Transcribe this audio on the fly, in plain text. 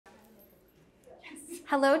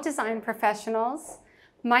Hello, design professionals.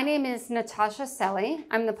 My name is Natasha Selhi.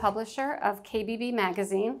 I'm the publisher of KBB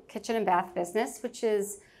Magazine, Kitchen and Bath Business, which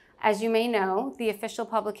is, as you may know, the official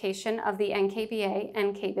publication of the NKBA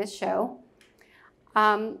and KBIS show.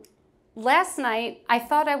 Last night, I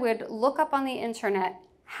thought I would look up on the internet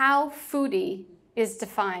how foodie is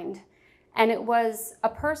defined. And it was a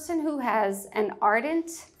person who has an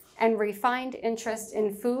ardent and refined interest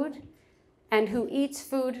in food and who eats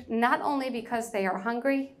food not only because they are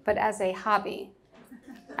hungry, but as a hobby.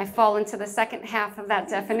 I fall into the second half of that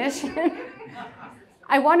definition.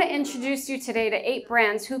 I want to introduce you today to 8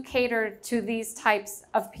 brands who cater to these types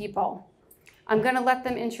of people. I'm going to let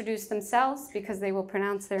them introduce themselves because they will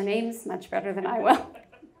pronounce their names much better than I will.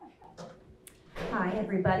 Hi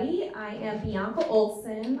everybody, I am Bianca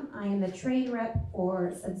Olsson. I am the trade rep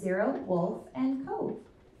for Sub-Zero, Wolf, and Cove.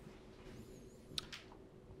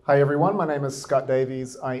 Hi everyone, my name is Scott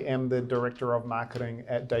Davies. I am the Director of Marketing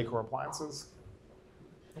at Dacor Appliances.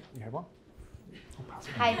 Oh, you have one?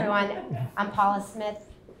 Hi everyone, I'm Paula Smith.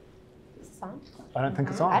 Is this on? I don't think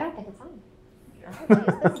it's on. I don't think it's on. I think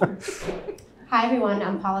it's this one. Hi everyone,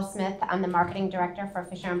 I'm Paula Smith. I'm the Marketing Director for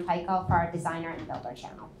Fisher & Paykel for our Designer and Builder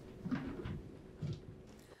channel.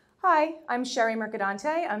 Hi, I'm Sheri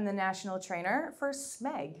Mercadante. I'm the National Trainer for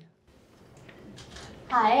SMEG.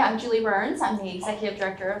 Hi, I'm Julie Burns. I'm the Executive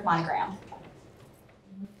Director of Monogram.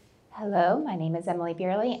 Hello, my name is Emily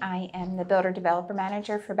Buehrle. I am the Builder Developer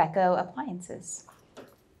Manager for Beko Appliances. You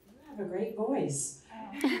have a great voice.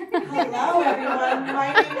 Hello, everyone.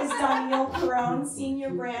 My name is Donillie, Perrone, Senior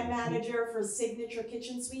Brand Manager for Signature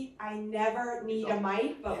Kitchen Suite. I never need a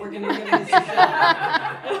mic, but we're going to give this a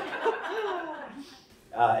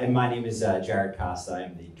shot. And my name is Jared Costa. I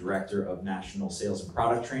am the Director of National Sales and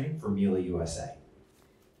Product Training for Miele USA.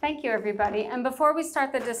 Thank you, everybody. And before we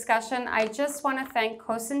start the discussion, I just want to thank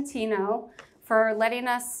Cosentino for letting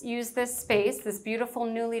us use this space, this beautiful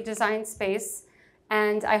newly designed space.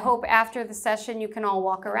 And I hope after the session you can all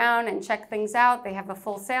walk around and check things out. They have a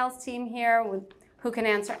full sales team here who can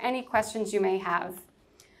answer any questions you may have.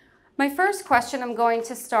 My first question, I'm going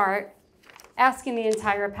to start asking the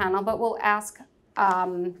entire panel, but we'll ask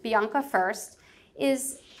Bianca first,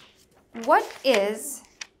 is what is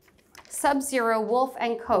Sub-Zero, Wolf,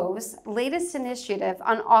 and Cove's latest initiative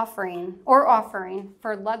on offering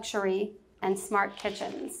for luxury and smart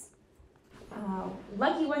kitchens?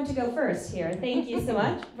 Lucky one to go first here. Thank you so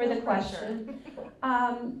much for the question.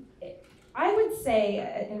 I would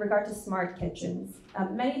say in regard to smart kitchens,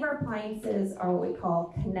 many of our appliances are what we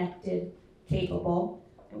call connected capable.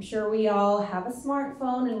 I'm sure we all have a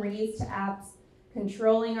smartphone and we're used to apps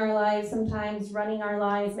controlling our lives sometimes, running our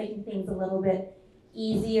lives, making things a little bit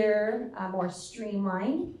easier, more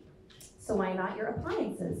streamlined. So why not your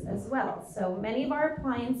appliances as well? So many of our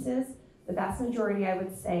appliances, the vast majority I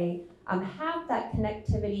would say, have that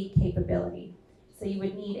connectivity capability. So you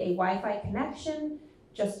would need a Wi-Fi connection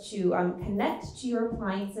just to connect to your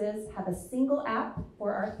appliances, have a single app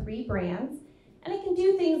for our 3 brands, and it can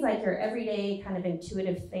do things like your everyday kind of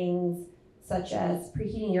intuitive things, such as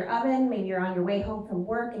preheating your oven. Maybe you're on your way home from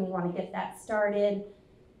work and you want to get that started.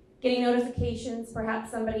 Getting notifications,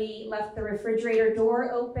 perhaps somebody left the refrigerator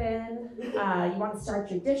door open. You want to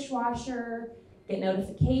start your dishwasher, get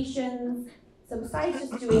notifications. So besides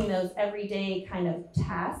just doing those everyday kind of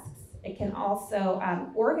tasks, it can also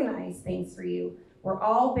organize things for you. We're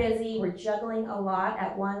all busy, we're juggling a lot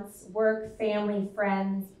at once, work, family,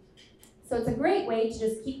 friends. So it's a great way to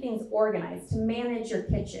just keep things organized, to manage your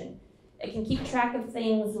kitchen. It can keep track of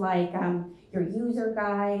things like your user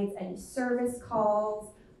guides and service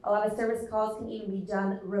calls. A lot of service calls can even be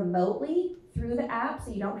done remotely through the app, so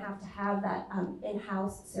you don't have to have that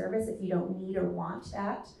in-house service if you don't need or want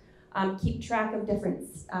that. Keep track of different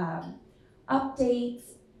updates,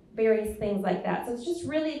 various things like that. So it's just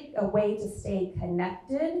really a way to stay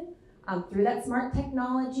connected through that smart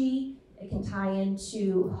technology. It can tie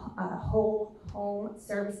into whole home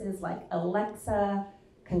services like Alexa,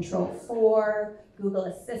 Control4, Google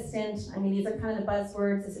Assistant. I mean, these are kind of the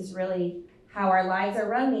buzzwords. This is really how our lives are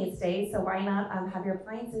run these days, so why not have your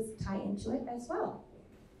appliances tie into it as well?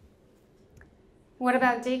 What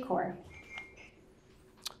about Dacor?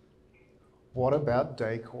 What about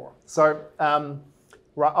Dacor? So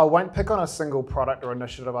I won't pick on a single product or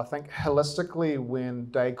initiative. I think holistically when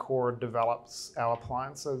Dacor develops our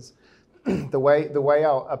appliances, the way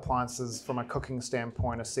our appliances from a cooking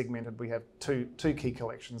standpoint are segmented, we have two key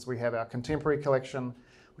collections. We have our contemporary collection,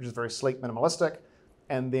 which is very sleek, minimalistic,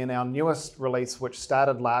 and then our newest release, which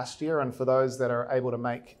started last year, and for those that are able to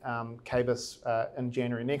make KBIS in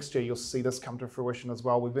January next year, you'll see this come to fruition as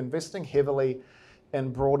well. We've been investing heavily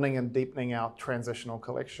in broadening and deepening our transitional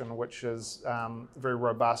collection, which is very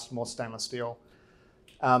robust, more stainless steel.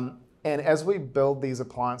 And as we build these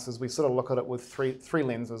appliances, we sort of look at it with three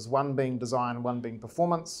lenses, one being design, one being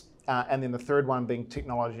performance, and then the third one being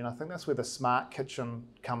technology. And I think that's where the smart kitchen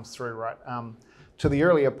comes through, right? To the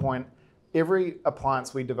earlier point, every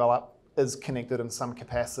appliance we develop is connected in some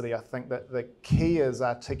capacity. I think that the key is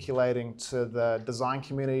articulating to the design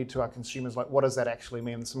community, to our consumers, like what does that actually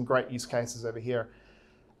mean? There's some great use cases over here.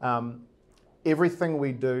 Everything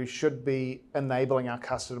we do should be enabling our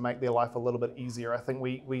customer to make their life a little bit easier. I think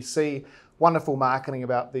we see wonderful marketing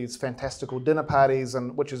about these fantastical dinner parties,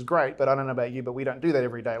 and which is great, but I don't know about you, but we don't do that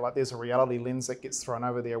every day. Like there's a reality lens that gets thrown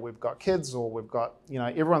over there. We've got kids, or we've got,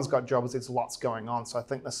 everyone's got jobs, there's lots going on. So I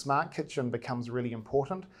think the smart kitchen becomes really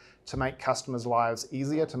important to make customers' lives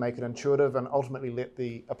easier, to make it intuitive, and ultimately let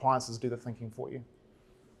the appliances do the thinking for you.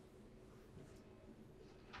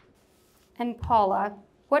 And Paula,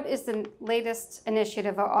 what is the latest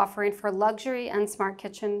initiative or offering for luxury and smart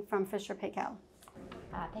kitchen from Fisher Paykel?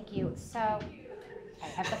 Thank you. So,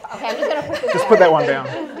 I'm just going to put this Just put that one down.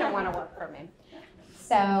 Don't want to work for me.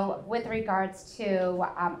 So, with regards to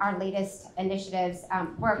our latest initiatives,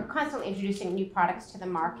 we're constantly introducing new products to the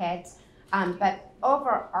market. But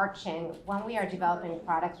overarching, when we are developing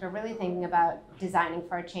products, we're really thinking about designing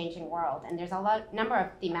for a changing world. And there's a number of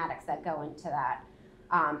thematics that go into that.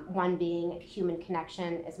 One being human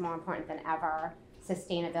connection is more important than ever,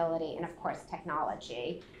 sustainability, and of course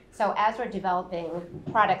technology. So as we're developing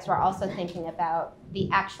products, we're also thinking about the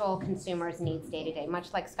actual consumer's needs day to day.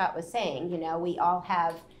 Much like Scott was saying, we all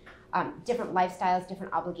have different lifestyles,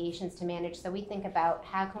 different obligations to manage. So we think about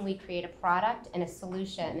how can we create a product and a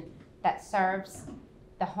solution that serves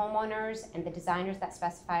the homeowners and the designers that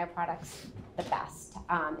specify our products the best.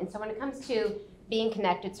 And so when it comes to being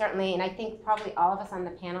connected, certainly, and I think probably all of us on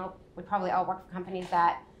the panel, we probably all work for companies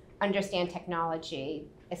that understand technology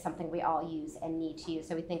is something we all use and need to use.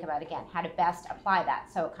 So we think about, again, how to best apply that.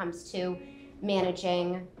 So it comes to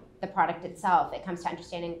managing the product itself. It comes to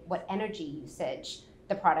understanding what energy usage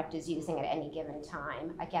the product is using at any given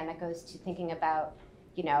time. Again, that goes to thinking about,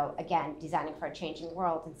 again, designing for a changing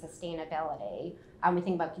world and sustainability. We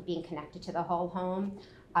think about being connected to the whole home.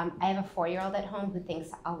 I have a 4-year-old at home who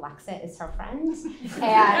thinks Alexa is her friend.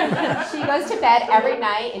 And she goes to bed every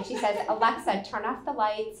night and she says, Alexa, turn off the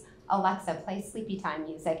lights. Alexa, play sleepy time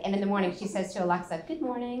music. And in the morning she says to Alexa, good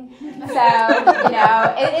morning. So,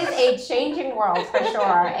 it is a changing world for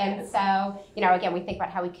sure. And so, again, we think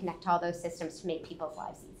about how we connect all those systems to make people's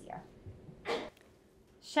lives easier.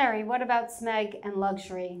 Sheri, what about SMEG and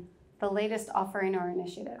luxury, the latest offering or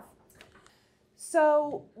initiative?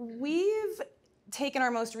 So we've taken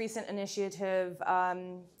our most recent initiative,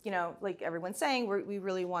 like everyone's saying, we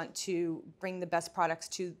really want to bring the best products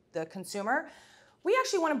to the consumer. We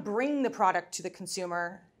actually want to bring the product to the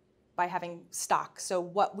consumer by having stock. So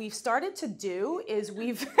what we've started to do is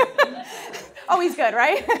we've, always good,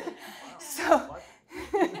 right? So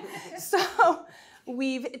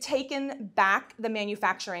we've taken back the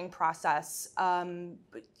manufacturing process.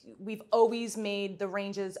 We've always made the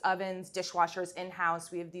ranges, ovens, dishwashers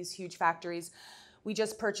in-house. We have these huge factories. We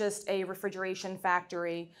just purchased a refrigeration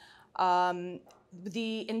factory.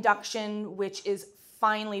 The induction, which is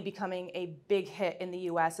finally becoming a big hit in the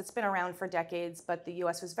US. It's been around for decades, but the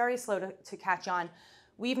US was very slow to catch on.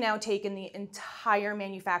 We've now taken the entire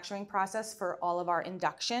manufacturing process for all of our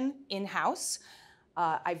induction in-house.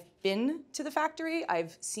 I've been to the factory.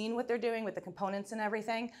 I've seen what they're doing with the components and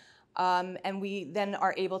everything. And we then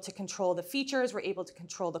are able to control the features, we're able to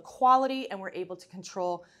control the quality, and we're able to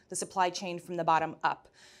control the supply chain from the bottom up.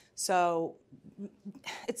 So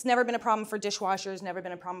it's never been a problem for dishwashers, never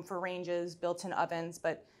been a problem for ranges, built-in ovens,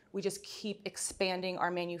 but we just keep expanding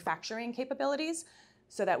our manufacturing capabilities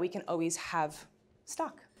so that we can always have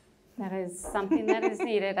stock. That is something that is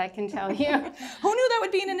needed, I can tell you. Who knew that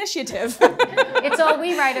would be an initiative? It's all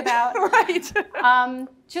we write about. Right.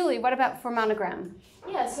 Julie, what about for Monogram?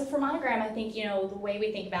 Yeah, so for Monogram, I think, the way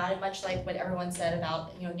we think about it, much like what everyone said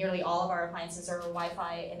about, nearly all of our appliances are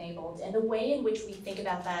Wi-Fi enabled. And the way in which we think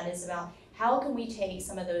about that is about how can we take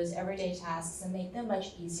some of those everyday tasks and make them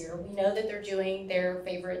much easier. We know that they're doing their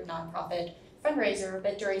favorite nonprofit fundraiser,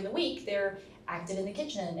 but during the week, they're active in the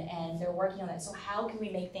kitchen and they're working on it. So how can we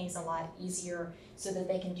make things a lot easier so that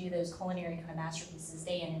they can do those culinary kind of masterpieces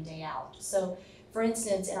day in and day out? So for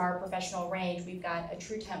instance, in our professional range, we've got a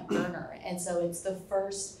true temp burner. And so it's the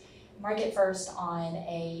market first on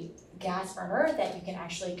a gas burner that you can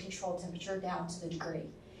actually control temperature down to the degree.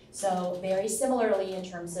 So very similarly in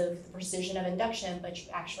terms of the precision of induction, but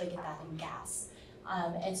you actually get that in gas.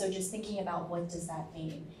 And so just thinking about what does that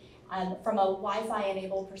mean? From a Wi-Fi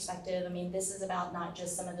enabled perspective, I mean, this is about not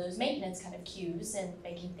just some of those maintenance kind of cues and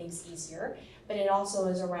making things easier, but it also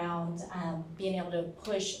is around being able to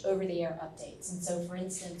push over-the-air updates. And so, for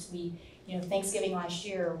instance, Thanksgiving last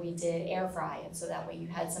year, we did air fry, and so that way you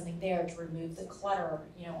had something there to remove the clutter,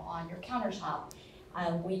 on your countertop.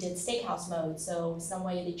 We did steakhouse mode, so some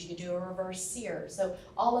way that you could do a reverse sear. So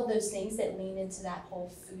all of those things that lean into that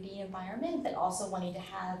whole foodie environment, but also wanting to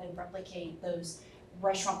have and replicate those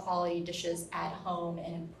restaurant quality dishes at home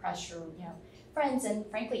and impress your friends and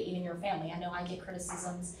frankly even your family. I know I get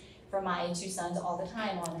criticisms from my two sons all the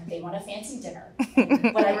time on if they want a fancy dinner.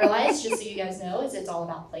 What I realized, just so you guys know, is it's all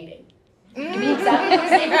about plating. You mean exactly the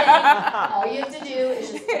same thing. All you have to do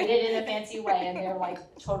is just plate it in a fancy way, and they're like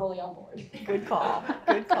totally on board. Good call.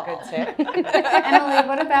 Good call. Good tip. Emily,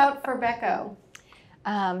 what about for Beko?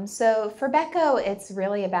 So for Beko, it's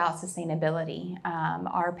really about sustainability.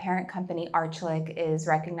 Our parent company, Archlick, is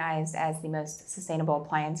recognized as the most sustainable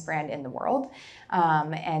appliance brand in the world.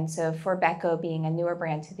 And so for Beko being a newer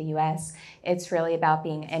brand to the US, it's really about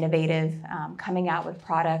being innovative, coming out with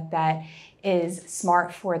product that is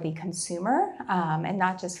smart for the consumer, and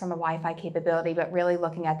not just from a Wi-Fi capability, but really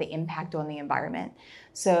looking at the impact on the environment.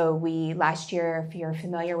 So last year, if you're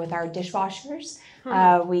familiar with our dishwashers,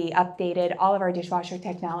 we updated all of our dishwasher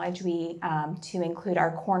technology to include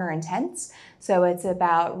our corner intents. So it's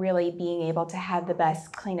about really being able to have the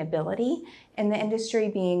best cleanability in the industry,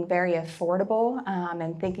 being very affordable,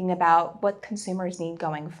 and thinking about what consumers need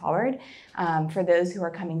going forward. For those who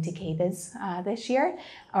are coming to KBIS this year,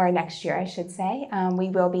 or next year, I should say, we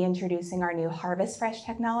will be introducing our new Harvest Fresh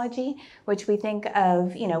technology, which we think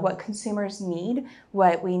of, what consumers need,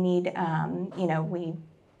 what we need, we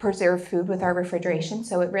preserve food with our refrigeration.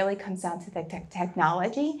 So it really comes down to the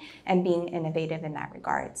technology and being innovative in that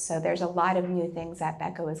regard. So there's a lot of new things that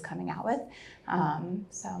Beko is coming out with.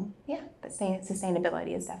 But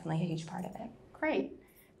sustainability is definitely a huge part of it. Great.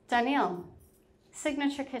 Donillie,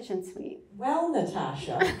 signature kitchen suite. Well,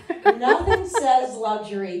 Natasha, nothing says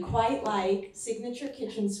luxury quite like Signature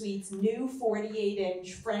Kitchen Suite's new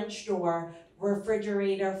 48-inch French door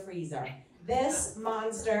refrigerator freezer. This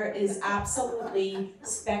monster is absolutely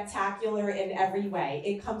spectacular in every way.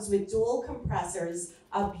 It comes with dual compressors,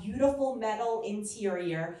 a beautiful metal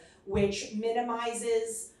interior, which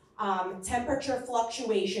minimizes temperature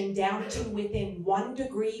fluctuation down to within 1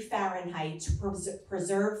 degree Fahrenheit to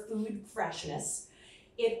preserve food freshness.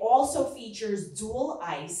 It also features dual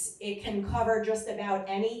ice. It can cover just about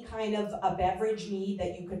any kind of a beverage need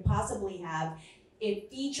that you could possibly have.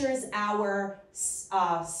 It features our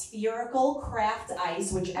spherical craft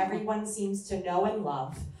ice, which everyone seems to know and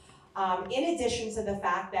love. In addition to the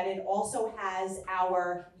fact that it also has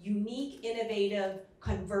our unique, innovative,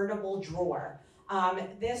 convertible drawer.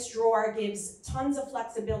 This drawer gives tons of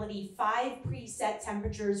flexibility, 5 preset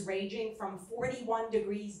temperatures ranging from 41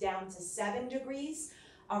 degrees down to 7 degrees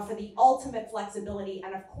for the ultimate flexibility.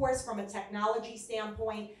 And of course, from a technology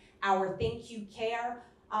standpoint, our Think You Care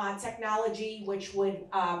technology, which would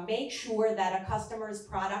make sure that a customer's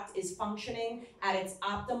product is functioning at its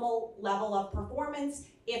optimal level of performance.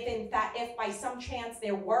 If by some chance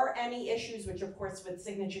there were any issues, which of course with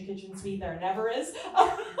Signature Kitchen Suite there never is,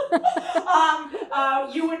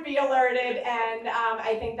 you would be alerted, and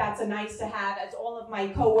I think that's a nice to have, as all of my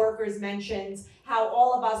coworkers mentioned, how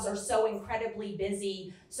all of us are so incredibly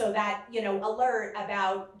busy, so that, alert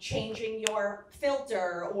about changing your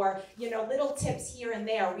filter or, little tips here and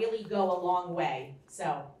there really go a long way,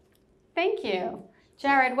 so. Thank you.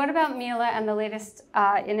 Jared, what about Miele and the latest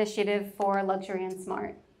initiative for luxury and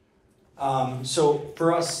smart? So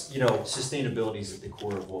for us, sustainability is at the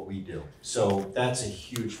core of what we do. So that's a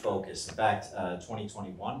huge focus. In fact,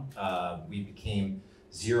 2021, we became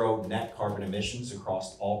zero net carbon emissions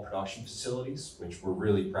across all production facilities, which we're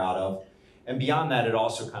really proud of. And beyond that, it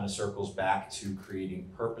also kind of circles back to creating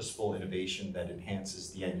purposeful innovation that enhances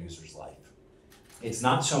the end user's life. It's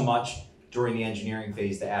not so much during the engineering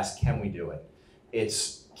phase to ask, can we do it?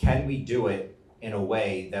 It's, can we do it in a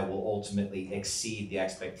way that will ultimately exceed the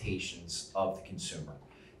expectations of the consumer?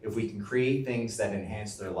 If we can create things that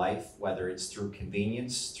enhance their life, whether it's through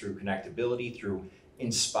convenience, through connectability, through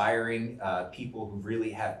inspiring people who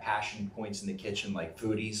really have passion points in the kitchen like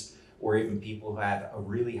foodies, or even people who have a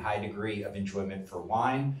really high degree of enjoyment for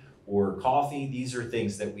wine or coffee, these are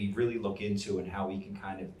things that we really look into and how we can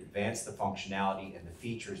kind of advance the functionality and the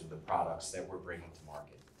features of the products that we're bringing to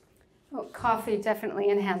market. Well, coffee definitely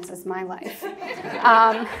enhances my life.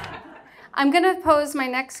 I'm going to pose my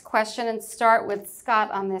next question and start with Scott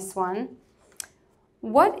on this one.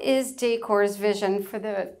 What is Dacor's vision for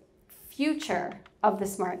the future of the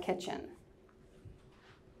smart kitchen?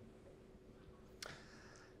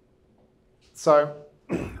 So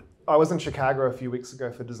I was in Chicago a few weeks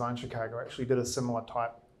ago for Design Chicago. I actually did a similar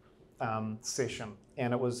type session,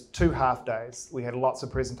 and it was 2 half days. We had lots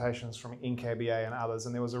of presentations from NKBA and others,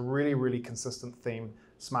 and there was a really, really consistent theme: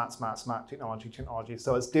 smart, smart, smart, technology, technology.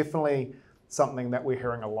 So it's definitely something that we're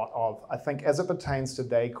hearing a lot of. I think as it pertains to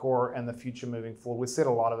Dacor and the future moving forward, we've said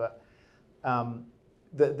a lot of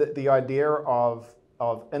it. The idea of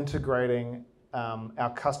integrating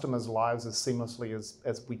our customers' lives as seamlessly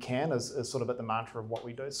as we can is sort of at the mantra of what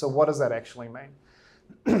we do. So what does that actually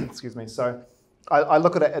mean? Excuse me. So I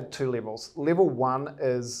look at it at 2 levels. Level 1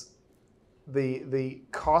 is the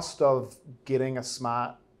cost of getting a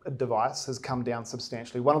smart device has come down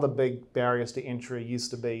substantially. One of the big barriers to entry used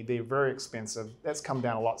to be they're very expensive. That's come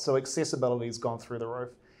down a lot. So accessibility has gone through the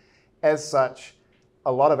roof. As such,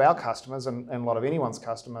 a lot of our customers and a lot of anyone's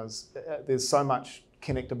customers, there's so much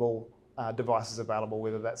connectable devices available,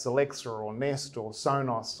 whether that's Alexa or Nest or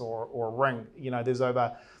Sonos or Ring. You know,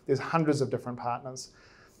 there's hundreds of different partners.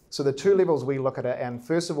 So the 2 levels we look at it, and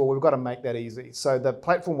first of all, we've got to make that easy. So the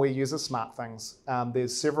platform we use is SmartThings.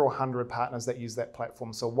 There's several hundred partners that use that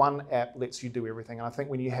platform. So one app lets you do everything. And I think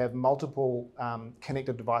when you have multiple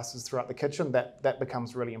connected devices throughout the kitchen, that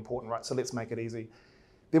becomes really important, right? So let's make it easy.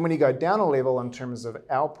 Then when you go down a level in terms of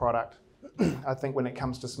our product, I think when it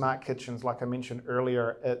comes to smart kitchens, like I mentioned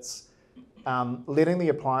earlier, it's letting the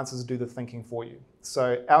appliances do the thinking for you.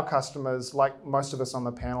 So our customers, like most of us on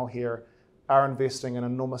the panel here, are investing an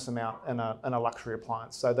enormous amount in a luxury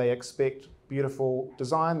appliance. So they expect beautiful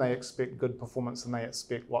design, they expect good performance, and they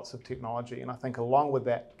expect lots of technology. And I think along with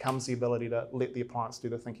that comes the ability to let the appliance do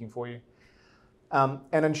the thinking for you.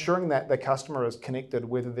 And ensuring that the customer is connected,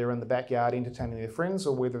 whether they're in the backyard entertaining their friends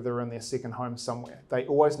or whether they're in their second home somewhere. They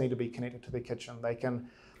always need to be connected to their kitchen. They can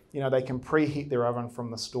preheat their oven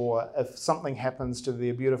from the store. If something happens to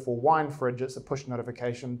their beautiful wine fridge, it's a push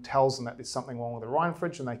notification, tells them that there's something wrong with the wine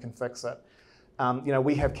fridge and they can fix it.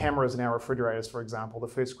 We have cameras in our refrigerators, for example. The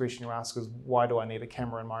first question you ask is, why do I need a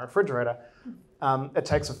camera in my refrigerator? It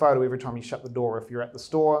takes a photo every time you shut the door. If you're at the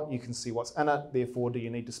store, you can see what's in it. Therefore, do you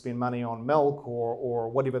need to spend money on milk or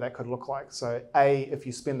whatever that could look like? So if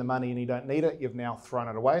you spend the money and you don't need it, you've now thrown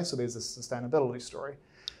it away. So there's a sustainability story.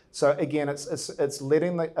 So again, it's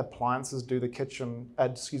letting the appliances do the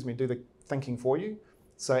do the thinking for you.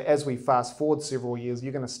 So as we fast forward several years,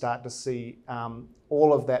 you're going to start to see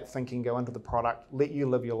all of that thinking go into the product, let you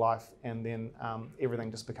live your life, and then everything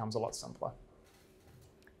just becomes a lot simpler.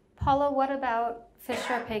 Paula, what about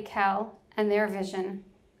Fisher Paykel and their vision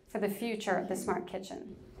for the future of the smart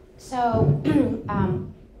kitchen? So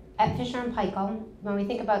at Fisher and Paykel, when we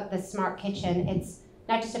think about the smart kitchen, it's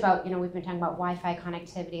not just about, we've been talking about Wi-Fi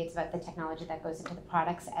connectivity, it's about the technology that goes into the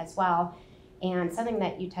products as well. And something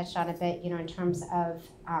that you touched on a bit, in terms of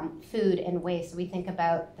food and waste, we think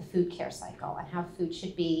about the food care cycle and how food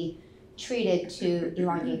should be treated to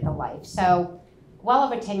elongate the life. So well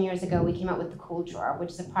over 10 years ago, we came out with the Cool Drawer, which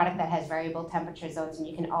is a product that has variable temperature zones, and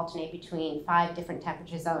you can alternate between 5 different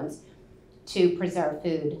temperature zones to preserve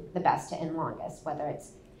food the best and longest, whether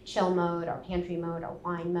it's chill mode or pantry mode or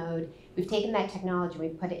wine mode. We've taken that technology,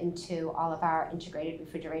 we've put it into all of our integrated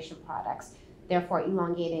refrigeration products, therefore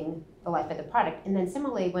elongating the life of the product. And then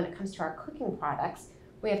similarly, when it comes to our cooking products,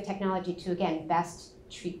 we have technology to, again, best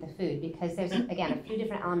treat the food, because there's, again, a few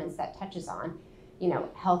different elements that touches on,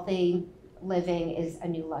 healthy living is a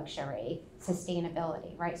new luxury,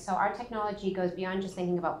 sustainability, right? So our technology goes beyond just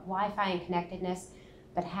thinking about Wi-Fi and connectedness,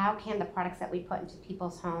 but how can the products that we put into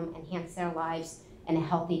people's home enhance their lives in a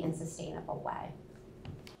healthy and sustainable way?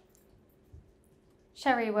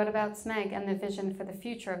 Sheri, what about SMEG and the vision for the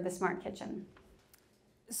future of the smart kitchen?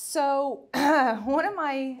 So one of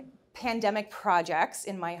my pandemic projects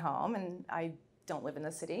in my home, and I don't live in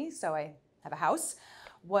the city, so I have a house,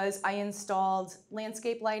 was I installed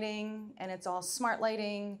landscape lighting, and it's all smart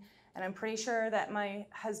lighting, and I'm pretty sure that my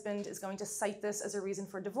husband is going to cite this as a reason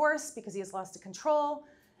for divorce because he has lost the control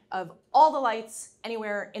of all the lights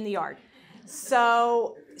anywhere in the yard.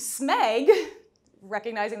 So SMEG,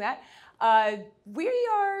 recognizing that, we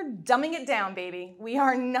are dumbing it down, baby. We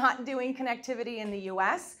are not doing connectivity in the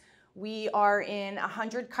US. We are in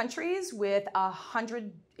 100 countries with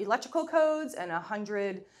 100 electrical codes and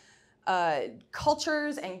 100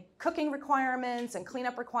 cultures and cooking requirements and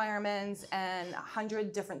cleanup requirements and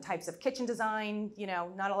 100 different types of kitchen design.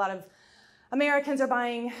 Not a lot of Americans are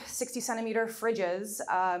buying 60-centimeter fridges.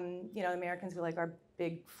 Americans, we like our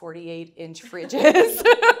big 48-inch fridges.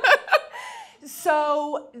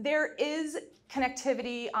 So there is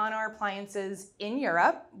connectivity on our appliances in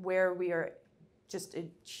Europe, where we are just a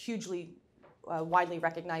hugely widely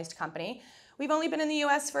recognized company. We've only been in the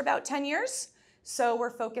US for about 10 years. So we're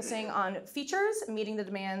focusing on features, meeting the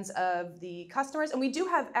demands of the customers, and we do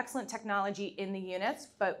have excellent technology in the units,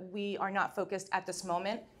 but we are not focused at this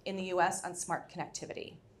moment in the US on smart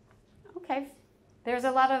connectivity. Okay. There's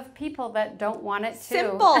a lot of people that don't want it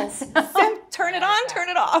too. Simple. Turn it on, turn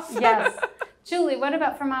it off. Yes. Julie, what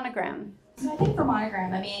about for Monogram? So I think for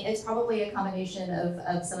Monogram, I mean, it's probably a combination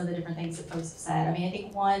of some of the different things that folks have said. I mean, I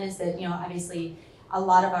think one is that, obviously a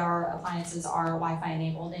lot of our appliances are Wi-Fi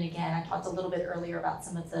enabled. And again, I talked a little bit earlier about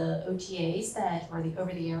some of the OTAs or the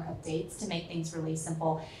over-the-air updates to make things really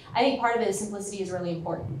simple. I think part of it is simplicity is really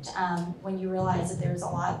important. When you realize that there's a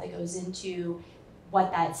lot that goes into what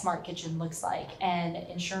that smart kitchen looks like, and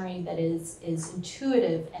ensuring that it is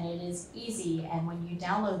intuitive and it is easy, and when you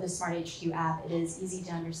download the Smart HQ app, it is easy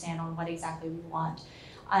to understand on what exactly we want.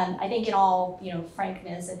 I think in all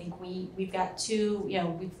frankness, I think we've got two,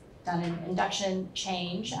 we've done an induction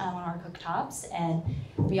change on our cooktops, and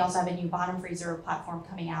we also have a new bottom freezer platform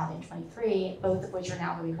coming out in 23, both of which are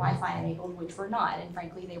now going to be Wi-Fi enabled, which were not, and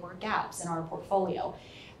frankly they were gaps in our portfolio.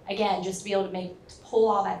 Again, just to be able to pull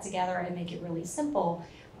all that together and make it really simple,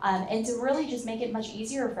 and to really just make it much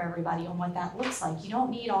easier for everybody on what that looks like. You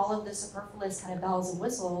don't need all of the superfluous kind of bells and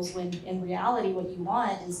whistles when in reality what you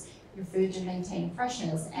want is your food to maintain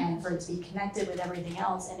freshness and for it to be connected with everything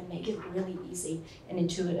else and to make it really easy and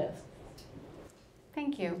intuitive.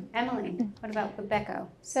 Thank you. Emily, what about with Beko?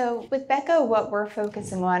 So with Beko, what we're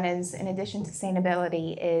focusing on is, in addition to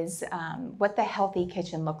sustainability, is what the healthy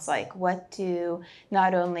kitchen looks like. What do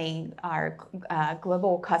not only our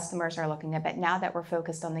global customers are looking at, but now that we're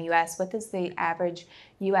focused on the US, what does the average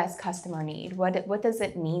US customer need? What does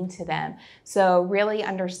it mean to them? So really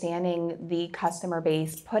understanding the customer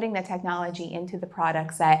base, putting the technology into the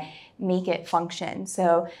products that make it function.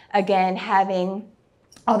 So again, having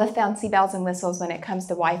all the fancy bells and whistles when it comes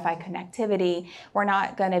to Wi-Fi connectivity. We're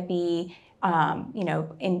not going to be,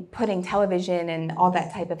 in putting television and all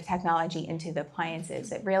that type of technology into the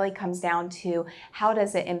appliances. It really comes down to how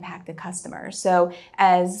does it impact the customer. So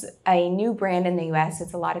as a new brand in the US,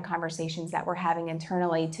 it's a lot of conversations that we're having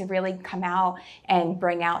internally to really come out and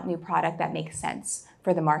bring out new product that makes sense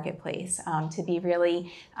for the marketplace, to be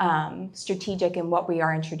really strategic in what we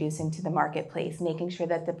are introducing to the marketplace, making sure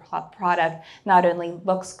that the product not only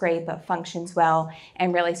looks great, but functions well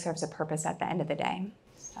and really serves a purpose at the end of the day.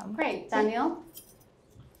 So. Great. Donillie?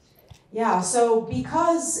 Yeah, so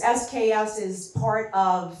because SKS is part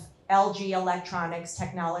of LG Electronics,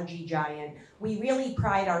 technology giant, we really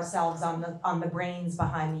pride ourselves on the brains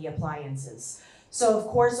behind the appliances. So of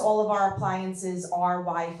course, all of our appliances are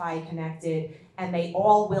Wi-Fi connected, and they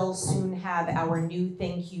all will soon have our new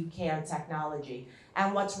ThinQ Care technology.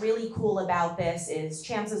 And what's really cool about this is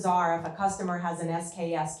chances are if a customer has an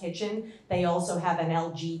SKS kitchen, they also have an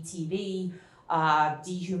LG TV,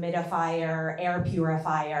 dehumidifier, air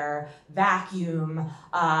purifier, vacuum,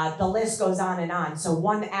 the list goes on and on. So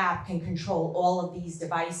one app can control all of these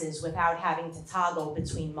devices without having to toggle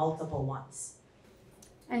between multiple ones.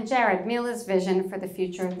 And Jared, Miele's vision for the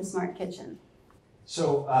future of the smart kitchen.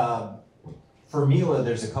 So for Miele,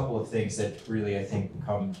 there's a couple of things that really I think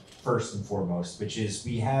come first and foremost, which is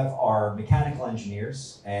we have our mechanical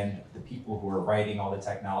engineers and the people who are writing all the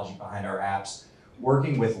technology behind our apps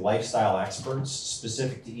working with lifestyle experts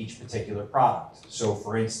specific to each particular product. So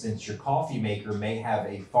for instance, your coffee maker may have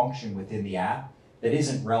a function within the app that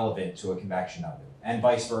isn't relevant to a convection oven, and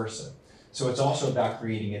vice versa. So it's also about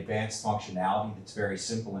creating advanced functionality that's very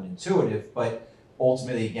simple and intuitive, but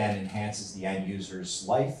ultimately, again, enhances the end user's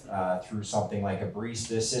life through something like a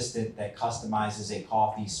barista assistant that customizes a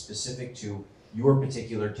coffee specific to your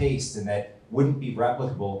particular taste and that wouldn't be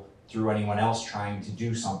replicable through anyone else trying to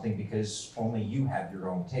do something because only you have your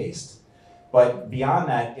own taste. But beyond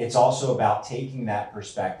that, it's also about taking that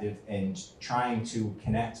perspective and trying to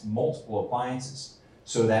connect multiple appliances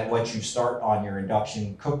so that what you start on your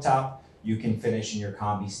induction cooktop, you can finish in your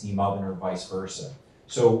combi steam oven or vice versa.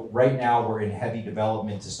 So right now we're in heavy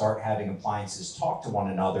development to start having appliances talk to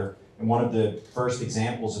one another. And one of the first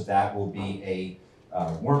examples of that will be a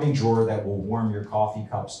warming drawer that will warm your coffee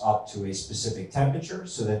cups up to a specific temperature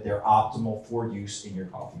so that they're optimal for use in your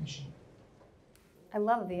coffee machine. I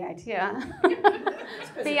love the idea.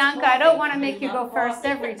 Bianca, I don't want to make you go first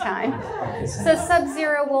every time. So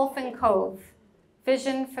Sub-Zero, Wolf, and Cove,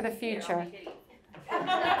 vision for the future.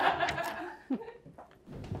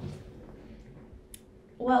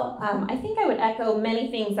 Well, I think I would echo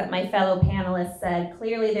many things that my fellow panelists said.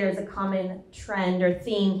 Clearly, there's a common trend or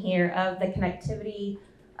theme here of the connectivity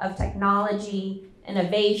of technology,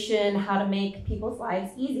 innovation, how to make people's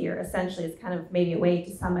lives easier, essentially, is kind of maybe a way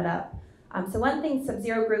to sum it up. So one thing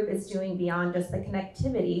Sub-Zero Group is doing beyond just the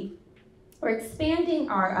connectivity We're expanding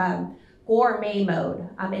our gourmet mode.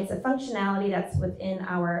 It's a functionality that's within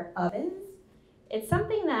our ovens. It's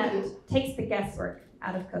something that takes the guesswork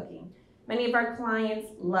out of cooking. Many of our clients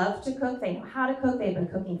love to cook. They know how to cook. They've been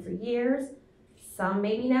cooking for years. Some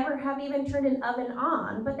maybe never have even turned an oven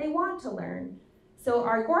on, but they want to learn. So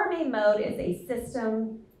our gourmet mode is a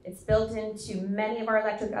system. It's built into many of our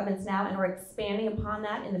electric ovens now, and we're expanding upon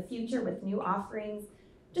that in the future with new offerings.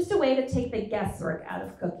 Just a way to take the guesswork out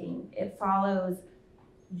of cooking. It follows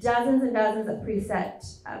dozens and dozens of preset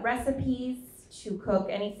recipes to cook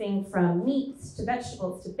anything from meats to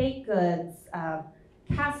vegetables to baked goods,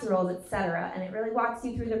 casseroles, etc. And it really walks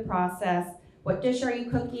you through the process. What dish are you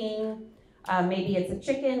cooking? Maybe it's a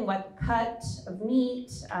chicken. What cut of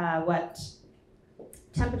meat? What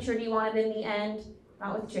temperature do you want it in the end?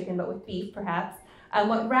 Not with chicken, but with beef, perhaps.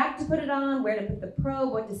 What rack to put it on, where to put the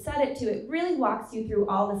probe, what to set it to. It really walks you through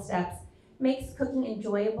all the steps, makes cooking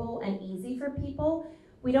enjoyable and easy for people.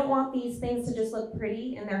 We don't want these things to just look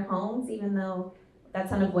pretty in their homes, even though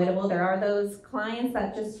that's unavoidable. There are those clients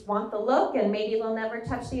that just want the look and maybe they'll never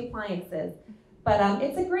touch the appliances. But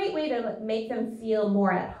it's a great way to make them feel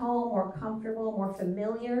more at home, more comfortable, more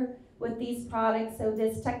familiar with these products. So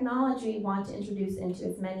this technology we want to introduce into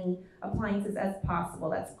as many appliances as possible.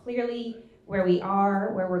 That's clearly where we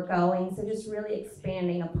are, where we're going. So just really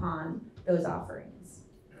expanding upon those offerings.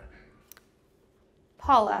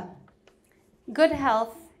 Paula, good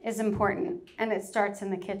health is important and it starts in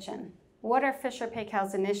the kitchen. What are Fisher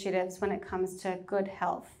Paykel's initiatives when it comes to good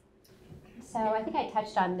health? So I think I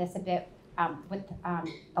touched on this a bit with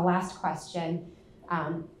the last question.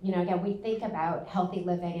 Again, we think about healthy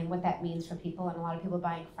living and what that means for people, and a lot of people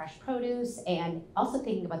buying fresh produce and also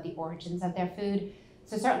thinking about the origins of their food.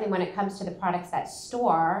 So certainly when it comes to the products that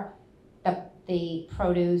store the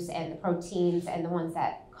produce and the proteins and the ones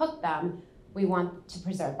that cook them, we want to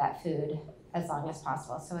preserve that food as long as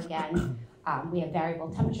possible. So again, we have variable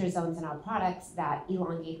temperature zones in our products that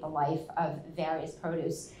elongate the life of various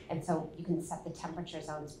produce. And so you can set the temperature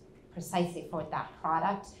zones precisely for that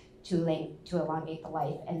product to elongate the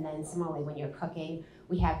life. And then similarly, when you're cooking,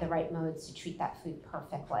 we have the right modes to treat that food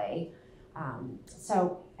perfectly.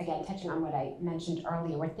 So again, touching on what I mentioned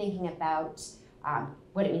earlier, we're thinking about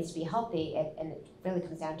what it means to be healthy, and it really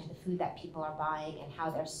comes down to the food that people are buying and how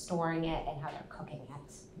they're storing it and how they're cooking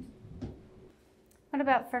it. What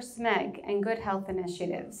about for SMEG and good health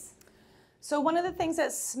initiatives? So one of the things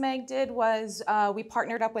that SMEG did was we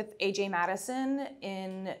partnered up with AJ Madison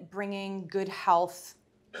in bringing good health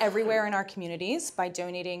everywhere in our communities by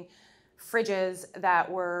donating fridges that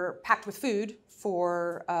were packed with food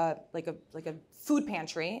for like a food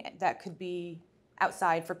pantry that could be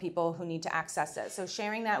outside for people who need to access it. So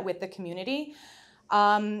sharing that with the community.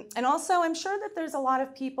 And also I'm sure that there's a lot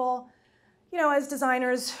of people, as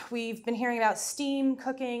designers, we've been hearing about steam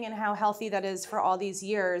cooking and how healthy that is for all these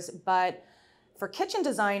years, but for kitchen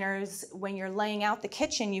designers, when you're laying out the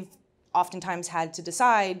kitchen, you've oftentimes had to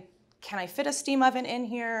decide, can I fit a steam oven in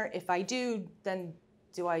here? If I do, then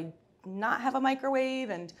do I not have a microwave?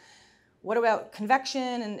 And what about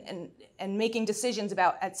convection and making decisions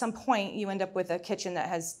about, at some point, you end up with a kitchen that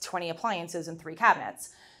has 20 appliances and 3 cabinets.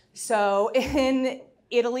 So in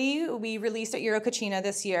Italy, we released at Eurocucina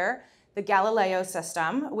this year the Galileo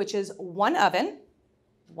system, which is one oven,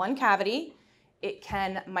 one cavity. It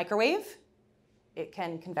can microwave, it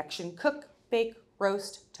can convection cook, bake,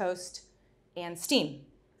 roast, toast, and steam.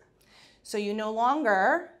 So you no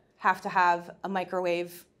longer have to have a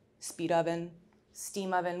microwave, speed oven,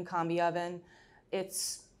 steam oven, combi oven.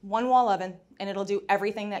 It's one wall oven, and it'll do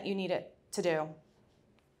everything that you need it to do.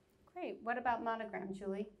 Great. What about Monogram,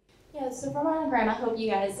 Julie? Yeah, so for Monogram, I hope you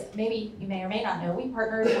guys, maybe you may or may not know, we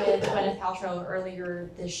partnered with Gwyneth Paltrow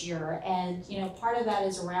earlier this year. And, part of that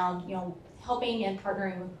is around, helping and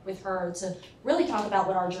partnering with her to really talk about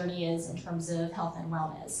what our journey is in terms of health and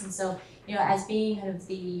wellness. And so, as being kind of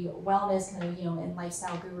the wellness kind of, and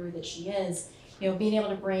lifestyle guru that she is, being able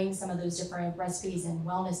to bring some of those different recipes and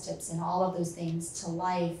wellness tips and all of those things to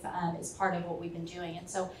life is part of what we've been doing. And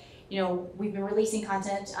so, we've been releasing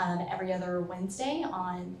content every other Wednesday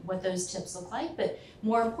on what those tips look like, but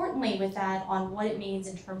more importantly with that, on what it means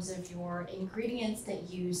in terms of your ingredients that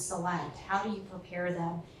you select. How do you prepare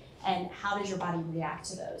them? And how does your body react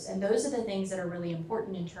to those? And those are the things that are really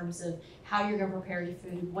important in terms of how you're gonna prepare your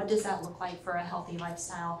food. What does that look like for a healthy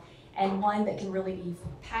lifestyle? And one that can really be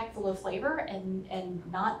packed full of flavor and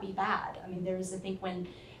not be bad. I mean, I think when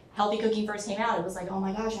healthy cooking first came out, it was like, oh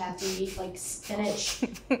my gosh, I have to eat like spinach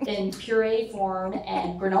in puree form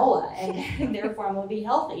and granola, and therefore I'm gonna be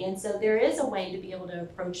healthy. And so there is a way to be able to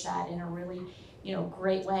approach that in a really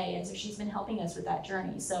great way. And so she's been helping us with that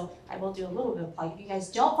journey. So I will do a little bit of plug. If you guys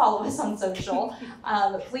don't follow us on social,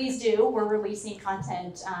 please do. We're releasing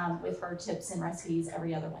content with her tips and recipes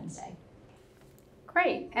every other Wednesday.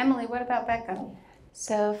 Great. Emily, what about Beko?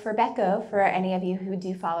 So for Beko, for any of you who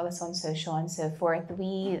do follow us on social and so forth,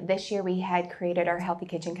 this year we had created our Healthy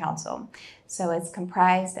Kitchen Council. So it's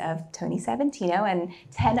comprised of Tony Savantino and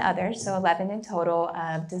 10 others, so 11 in total,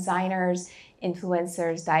 of designers,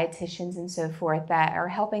 influencers, dietitians, and so forth that are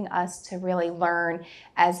helping us to really learn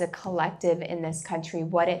as a collective in this country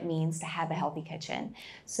what it means to have a healthy kitchen.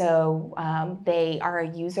 So they are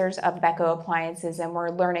users of Beko appliances and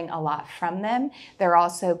we're learning a lot from them. They're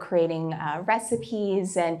also creating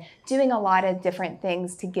recipes and doing a lot of different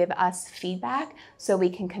things to give us feedback so we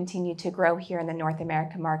can continue to grow here in the North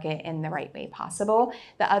American market in the right way possible.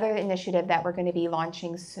 The other initiative that we're going to be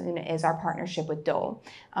launching soon is our partnership with Dole.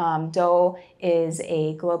 Dole is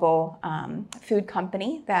a global food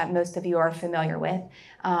company that most of you are familiar with.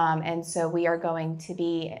 And so we are going to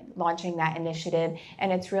be launching that initiative,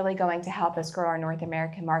 and it's really going to help us grow our North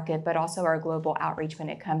American market, but also our global outreach when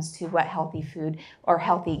it comes to what healthy food or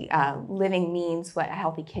healthy living means, what a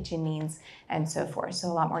healthy kitchen means, and so forth. So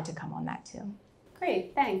a lot more to come on that too.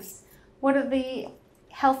 Great, thanks. What are the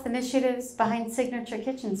health initiatives behind Signature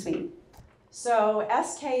Kitchen Suite? So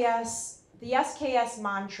the SKS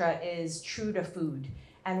mantra is true to food.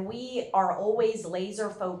 And we are always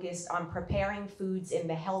laser focused on preparing foods in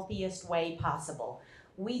the healthiest way possible.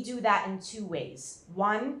 We do that in two ways.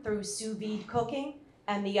 One, through sous vide cooking,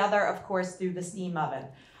 and the other, of course, through the steam oven.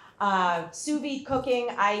 Sous vide cooking,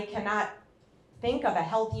 I cannot think of a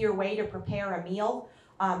healthier way to prepare a meal.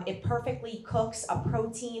 It perfectly cooks a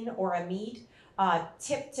protein or a meat,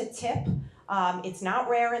 tip to tip. It's not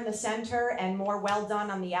rare in the center and more well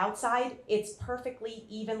done on the outside. It's perfectly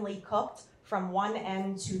evenly cooked from one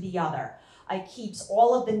end to the other. It keeps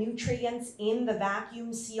all of the nutrients in the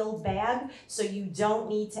vacuum sealed bag, so you don't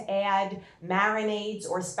need to add marinades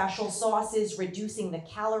or special sauces, reducing the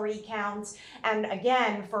calorie count. And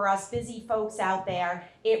again, for us busy folks out there,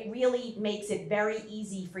 it really makes it very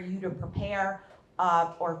easy for you to prepare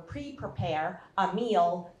or pre-prepare a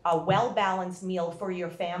meal, a well-balanced meal for your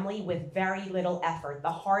family with very little effort.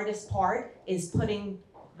 The hardest part is putting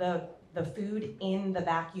the food in the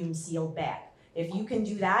vacuum sealed bag. If you can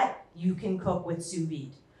do that, you can cook with sous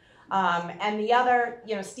vide. And the other,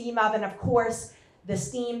 steam oven, of course, the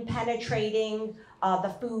steam penetrating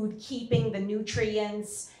the food, keeping the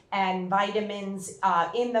nutrients and vitamins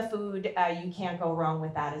in the food, you can't go wrong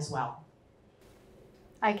with that as well.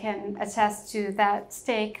 I can attest to that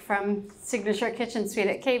steak from Signature Kitchen Suite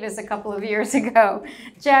at KBIS a couple of years ago.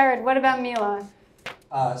 Jared, what about Miele?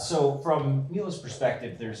 So from Miele's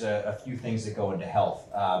perspective, there's a few things that go into health.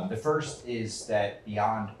 The first is that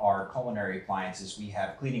beyond our culinary appliances, we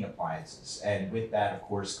have cleaning appliances. And with that, of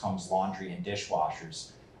course, comes laundry and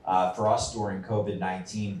dishwashers. For us during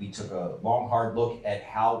COVID-19, we took a long, hard look at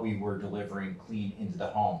how we were delivering clean into the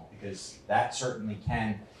home, because that certainly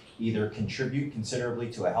can either contribute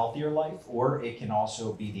considerably to a healthier life, or it can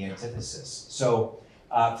also be the antithesis. So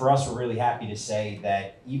for us, we're really happy to say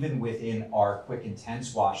that even within our quick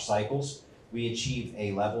intense wash cycles, we achieve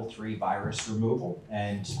a level 3 virus removal,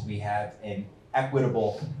 and we have an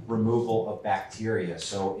equitable removal of bacteria.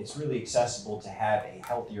 So it's really accessible to have a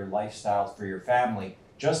healthier lifestyle for your family,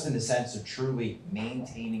 just in the sense of truly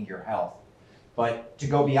maintaining your health. But to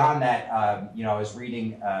go beyond that, I was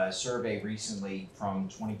reading a survey recently from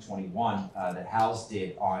 2021 that House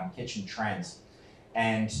did on kitchen trends.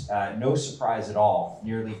 And no surprise at all,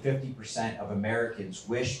 nearly 50% of Americans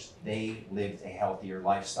wished they lived a healthier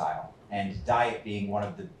lifestyle, and diet being one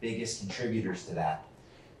of the biggest contributors to that.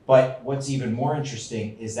 But what's even more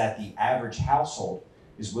interesting is that the average household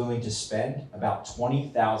is willing to spend about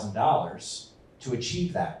 $20,000 to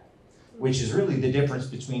achieve that, which is really the difference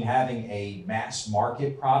between having a mass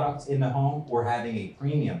market product in the home or having a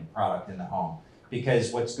premium product in the home.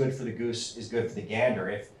 Because what's good for the goose is good for the gander.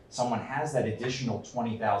 If someone has that additional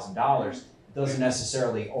 $20,000, it doesn't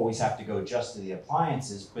necessarily always have to go just to the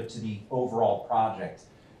appliances, but to the overall project.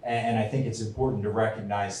 And I think it's important to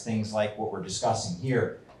recognize things like what we're discussing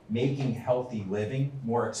here, making healthy living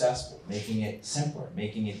more accessible, making it simpler,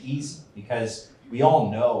 making it easy, because we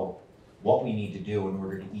all know what we need to do in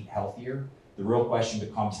order to eat healthier. The real question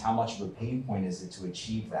becomes, how much of a pain point is it to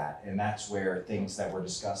achieve that? And that's where things that we're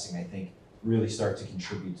discussing, I think, really start to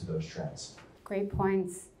contribute to those trends. Great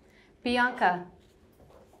points. Bianca,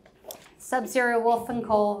 Sub-Zero Wolf and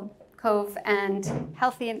Cove and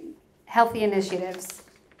healthy initiatives.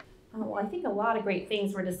 Well, I think a lot of great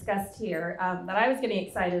things were discussed here that I was getting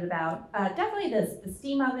excited about. Definitely the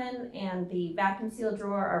steam oven and the vacuum seal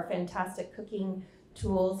drawer are fantastic cooking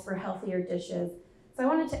tools for healthier dishes. So I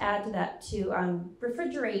wanted to add to that too,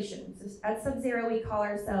 refrigeration. So at Sub-Zero, we call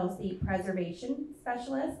ourselves the preservation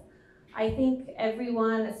specialists. I think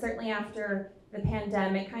everyone, certainly after the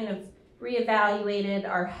pandemic, kind of reevaluated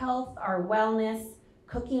our health, our wellness,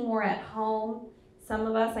 cooking more at home. Some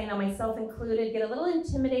of us, I know myself included, get a little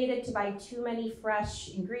intimidated to buy too many fresh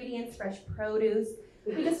ingredients, fresh produce.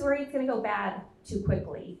 We just worry it's gonna go bad too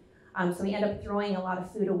quickly. So we end up throwing a lot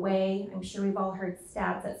of food away. I'm sure we've all heard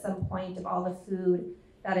stats at some point of all the food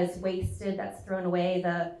that is wasted, that's thrown away,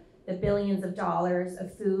 the billions of dollars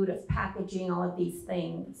of food, of packaging, all of these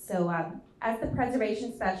things. So as the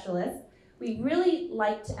preservation specialist, we really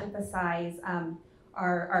like to emphasize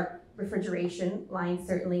our refrigeration line,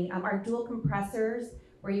 certainly. Our dual compressors,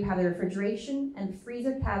 where you have the refrigeration and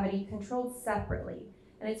freezer cavity controlled separately.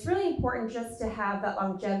 And it's really important just to have that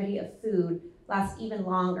longevity of food last even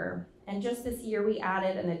longer. And just this year, we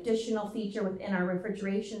added an additional feature within our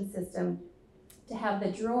refrigeration system to have the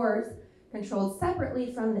drawers controlled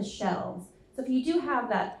separately from the shelves. So if you do have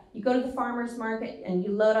that, you go to the farmer's market and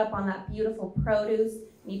you load up on that beautiful produce,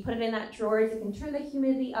 and you put it in that drawer, you can turn the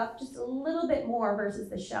humidity up just a little bit more versus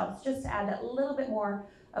the shelves, just to add that little bit more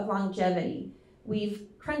of longevity. We've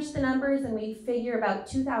crunched the numbers and we figure about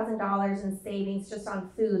 $2,000 in savings just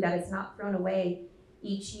on food that is not thrown away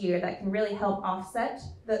each year. That can really help offset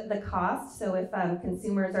the cost. So if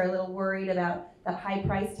consumers are a little worried about the high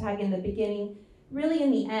price tag in the beginning, really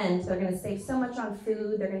in the end, they're gonna save so much on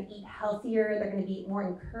food, they're gonna eat healthier, they're gonna be more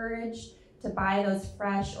encouraged to buy those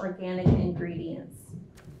fresh, organic ingredients.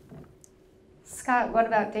 Scott, what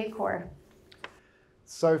about Dacor?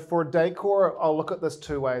 So for Dacor, I'll look at this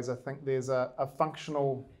two ways. I think there's a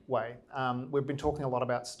functional way. We've been talking a lot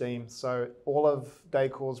about steam. So all of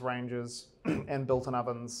Dacor's ranges and built-in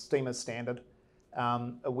ovens, steam is standard.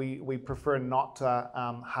 We prefer not to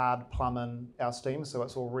hard plumb in our steam, so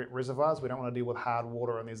it's all reservoirs. We don't want to deal with hard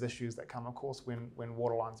water, and there's issues that come, of course, when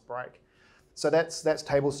water lines break. So that's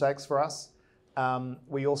table stakes for us.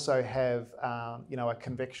 We also have a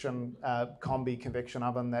convection combi convection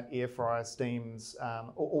oven that air fries, steams,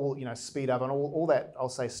 all speed oven, all that I'll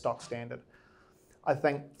say stock standard. I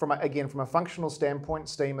think from a functional standpoint,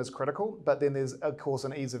 steam is critical, but then there's of course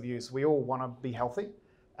an ease of use. We all want to be healthy,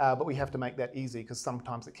 but we have to make that easy because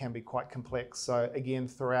sometimes it can be quite complex. So again,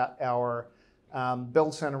 throughout our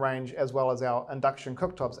built-in range as well as our induction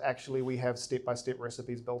cooktops, actually we have step-by-step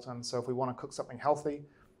recipes built in. So if we want to cook something healthy,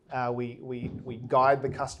 we guide the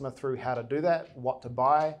customer through how to do that, what to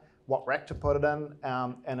buy, what rack to put it in,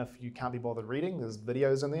 and if you can't be bothered reading, there's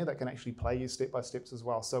videos in there that can actually play you step-by-steps as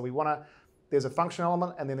well. So there's a function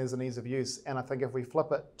element and then there's an ease of use. And I think if we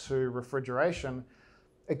flip it to refrigeration,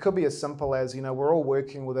 it could be as simple as, we're all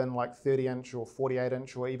working within like 30-inch or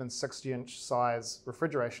 48-inch or even 60-inch size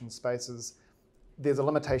refrigeration spaces. There's a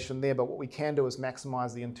limitation there, but what we can do is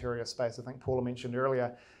maximize the interior space. I think Paula mentioned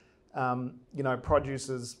earlier, produce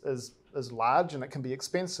is large and it can be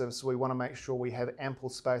expensive, so we want to make sure we have ample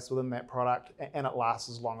space within that product and it lasts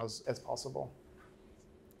as long as possible.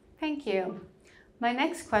 Thank you. My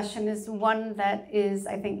next question is one that is,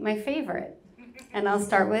 I think, my favorite, and I'll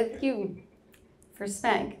start with you for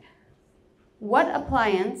SMEG. What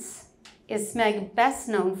appliance is SMEG best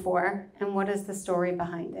known for, and what is the story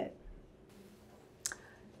behind it?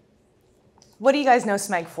 What do you guys know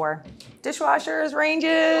SMEG for? Dishwashers,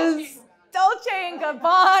 ranges, Dolce &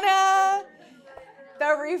 Gabbana,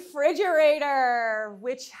 the refrigerator,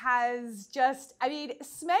 which has just,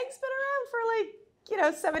 SMEG's been around for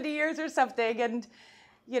 70 years or something. And,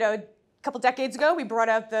 a couple decades ago, we brought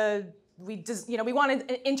out we wanted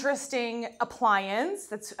an interesting appliance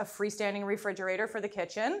that's a freestanding refrigerator for the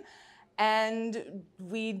kitchen. And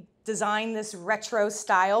we designed this retro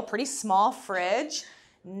style, pretty small fridge,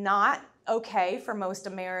 not okay for most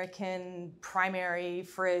American primary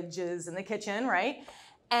fridges in the kitchen, right?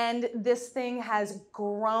 And this thing has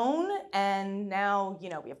grown, and now,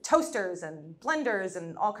 we have toasters and blenders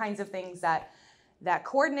and all kinds of things that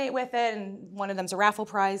coordinate with it, and one of them's a raffle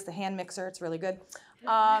prize, the hand mixer, it's really good.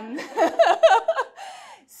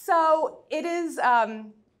 So it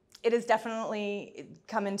is definitely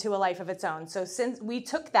come into a life of its own. So since we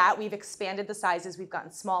took that, we've expanded the sizes, we've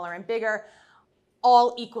gotten smaller and bigger,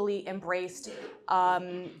 all equally embraced.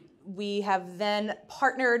 We have then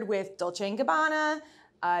partnered with Dolce & Gabbana.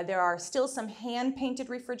 There are still some hand-painted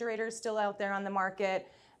refrigerators still out there on the market.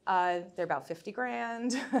 They're about 50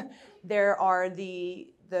 grand. There are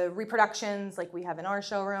the the reproductions like we have in our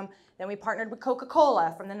showroom. Then we partnered with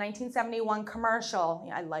Coca-Cola from the 1971 commercial.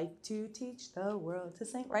 I like to teach the world to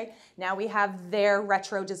sing, right? Now we have their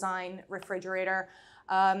retro design refrigerator.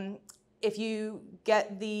 If you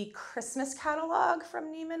get the Christmas catalog from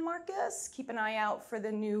Neiman Marcus, keep an eye out for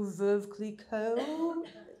the new Veuve Clicquot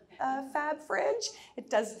fab fridge. It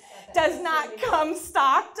does not come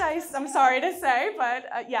stocked, I'm sorry to say,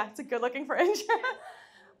 but yeah, it's a good looking fridge.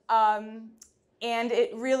 And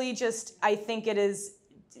it really just, I think it is,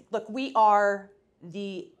 look, we are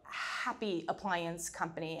the happy appliance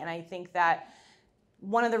company, and I think that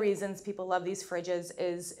one of the reasons people love these fridges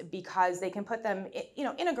is because they can put them,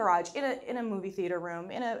 in a garage, in a movie theater room,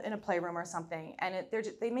 in a playroom or something, and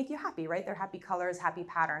they make you happy, right? They're happy colors, happy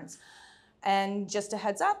patterns. And just a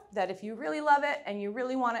heads up that if you really love it and you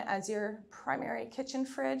really want it as your primary kitchen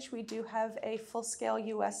fridge, we do have a full-scale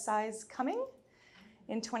US size coming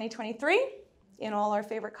in 2023 in all our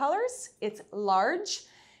favorite colors. It's large,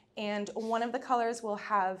 and one of the colors will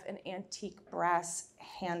have an antique brass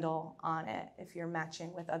handle on it if you're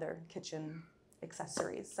matching with other kitchen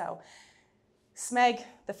accessories. So SMEG,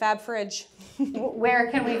 the fab fridge. Where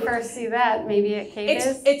can we first see that? Maybe at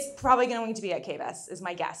KBIS? It's probably going to be at KBIS is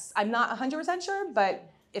my guess. I'm not 100% sure,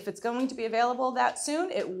 but if it's going to be available that soon,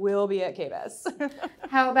 it will be at KBIS.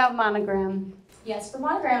 How about Monogram? Yes, for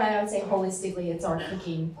Monogram, I would say holistically, it's our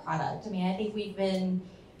cooking product. I mean, I think we've been,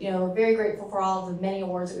 very grateful for all of the many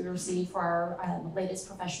awards that we've received for our latest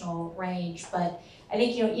professional range. But I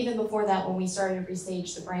think, even before that, when we started to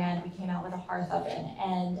restage the brand, we came out with a hearth oven.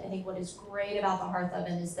 And I think what is great about the hearth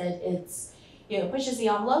oven is that it's, pushes the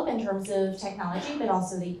envelope in terms of technology, but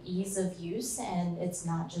also the ease of use. And it's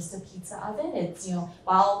not just a pizza oven. It's,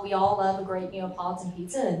 while we all love a great Neapolitan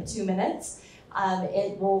pizza in 2 minutes,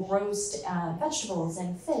 it will roast vegetables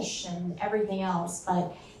and fish and everything else.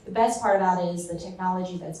 But the best part about it is the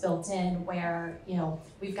technology that's built in where,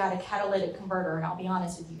 we've got a catalytic converter, and I'll be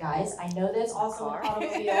honest with you guys, I know that's also in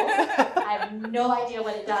automobiles. I have no idea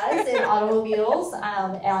what it does in automobiles, and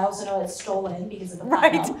I also know it's stolen because of the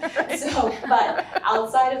platinum. Right. So, but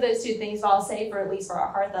outside of those two things, what I'll say for at least for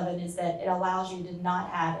our hearth oven is that it allows you to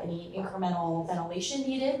not have any incremental ventilation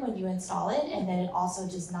needed when you install it, and then it also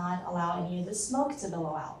does not allow any of the smoke to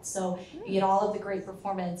billow out. So you get all of the great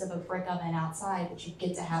performance of a brick oven outside, but you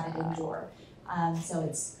get to have it indoor. So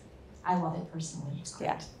I love it personally. It's great.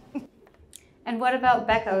 Yeah. And what about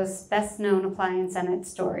Beko's best known appliance and its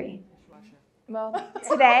story? Well,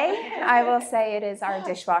 today I will say it is our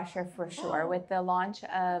dishwasher for sure. With the launch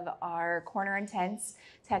of our Corner Intense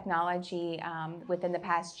technology within the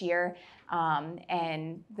past year,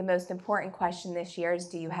 and the most important question this year is,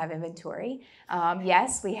 do you have inventory?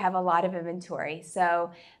 Yes, we have a lot of inventory. So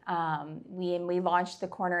when we launched the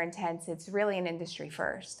Corner Intense, it's really an industry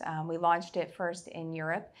first. We launched it first in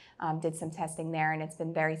Europe, did some testing there, and it's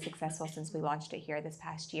been very successful since we launched it here this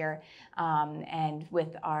past year. And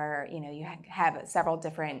with our, you have several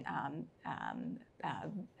different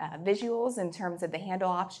visuals in terms of the handle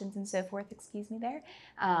options and so forth,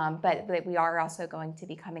 but we are also going to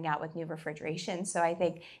be coming out with new refrigeration. So I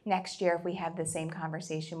think next year, if we have the same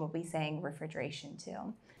conversation, we'll be saying refrigeration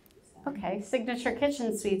too. Okay, Signature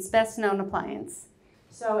Kitchen Suite's best known appliance.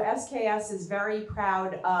 So SKS is very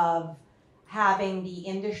proud of having the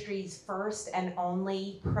industry's first and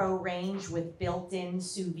only pro range with built-in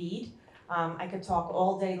sous vide. I could talk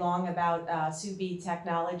all day long about sous vide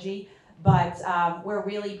technology, but we're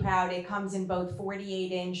really proud. It comes in both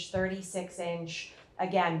 48-inch, 36-inch,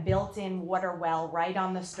 again, built-in water well right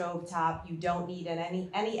on the stovetop. You don't need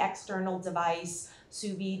any external device,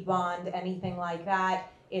 sous vide wand, anything like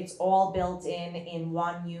that. It's all built in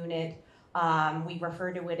one unit. We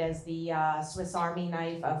refer to it as the Swiss Army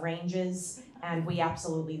knife of ranges, and we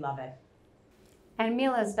absolutely love it. And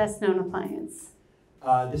Miele's best known appliance.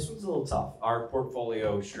 This one's a little tough. Our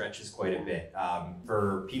portfolio stretches quite a bit.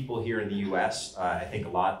 For people here in the US, I think a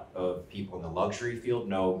lot of people in the luxury field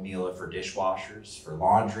know Miele for dishwashers, for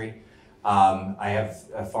laundry. I have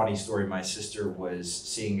a funny story. My sister was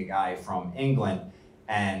seeing a guy from England,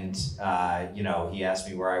 and he asked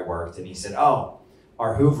me where I worked, and he said, "Oh,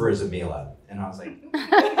 our Hoover is a Miele." And I was like, my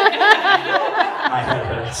head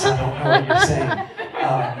hurts. I don't know what you're saying.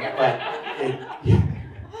 But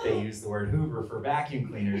they use the word Hoover for vacuum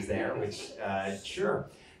cleaners there, which sure.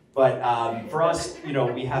 But for us,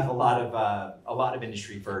 we have a lot of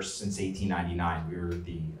industry firsts since 1899. We were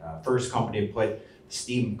the first company to put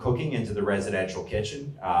steam cooking into the residential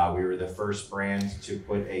kitchen. We were the first brand to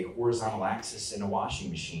put a horizontal axis in a washing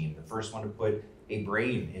machine, the first one to put a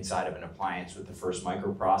brain inside of an appliance with the first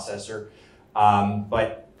microprocessor.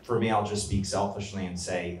 But for me, I'll just speak selfishly and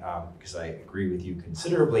say, because I agree with you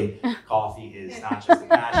considerably, coffee is not just a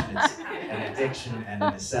passion, it's an addiction and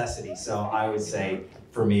a necessity. So I would say,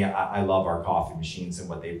 for me, I love our coffee machines and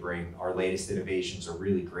what they bring. Our latest innovations are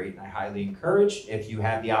really great, and I highly encourage, if you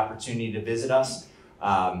have the opportunity to visit us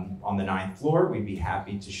on the 9th floor, we'd be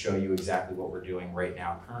happy to show you exactly what we're doing right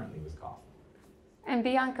now currently with coffee. And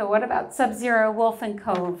Bianca, what about Sub-Zero, Wolf, and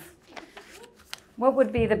Cove? What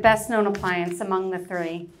would be the best known appliance among the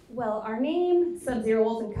three? Well, our name, Sub-Zero,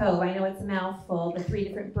 Wolf, and Cove, I know it's a mouthful, the 3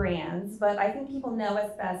 different brands, but I think people know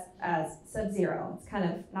us best as Sub-Zero. It's kind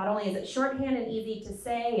of, not only is it shorthand and easy to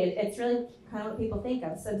say, it's really kind of what people think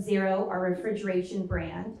of. Sub-Zero, our refrigeration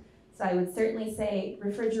brand. So I would certainly say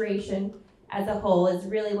refrigeration as a whole is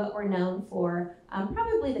really what we're known for.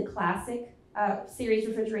 Probably the classic series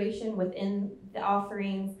refrigeration within the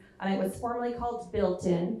offerings. It was formerly called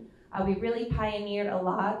built-in. We really pioneered a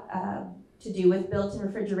lot to do with built-in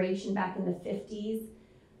refrigeration back in the 50s.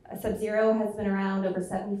 Sub-Zero has been around over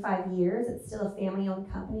 75 years. It's still a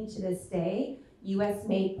family-owned company to this day,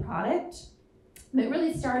 US-made product. It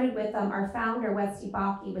really started with our founder, Westy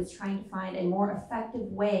Bakke, was trying to find a more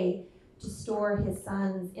effective way to store his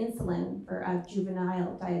son's insulin for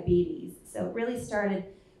juvenile diabetes. So it really started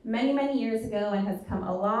many, many years ago and has come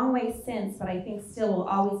a long way since, but I think still will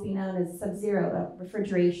always be known as Sub-Zero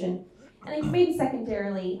refrigeration. And then maybe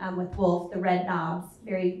secondarily with Wolf, the red knobs,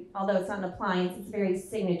 although it's not an appliance, it's a very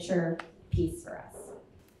signature piece for us.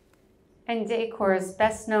 And Dacor's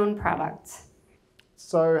best known product?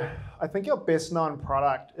 So I think our best known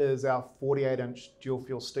product is our 48-inch dual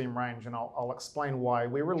fuel steam range, and I'll explain why.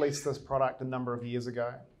 We released this product a number of years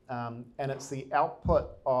ago, and it's the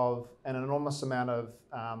output of an enormous amount of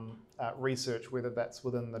research, whether that's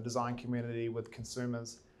within the design community with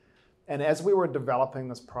consumers. And as we were developing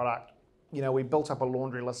this product, we built up a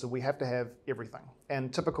laundry list of we have to have everything.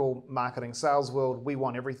 And typical marketing sales world, we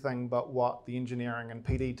want everything, but what the engineering and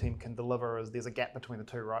PD team can deliver is there's a gap between the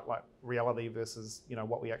two, right? Like reality versus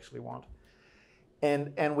what we actually want.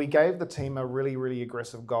 And we gave the team a really, really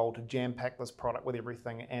aggressive goal to jam-pack this product with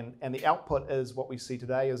everything. And the output is what we see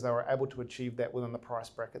today is they were able to achieve that within the price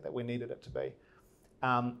bracket that we needed it to be.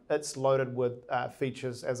 It's loaded with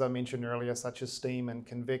features, as I mentioned earlier, such as steam and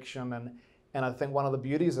convection. And I think one of the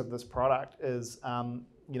beauties of this product is,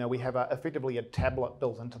 we have effectively a tablet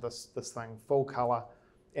built into this thing, full color.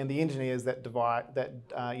 And the engineers that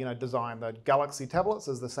design the Galaxy tablets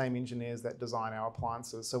is the same engineers that design our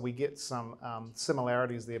appliances. So we get some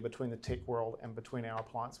similarities there between the tech world and between our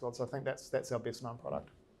appliance world. So I think that's our best known product.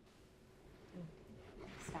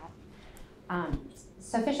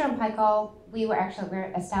 So Fisher & Paykel, we were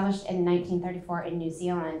established in 1934 in New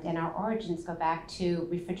Zealand, and our origins go back to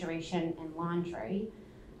refrigeration and laundry.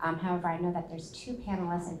 However, I know that there's 2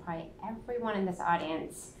 panelists, and probably everyone in this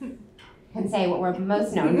audience can say what we're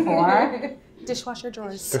most known for. Dishwasher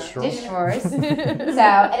drawers. Dish drawers. And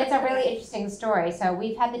it's a really interesting story. So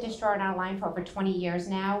we've had the dish drawer in our line for over 20 years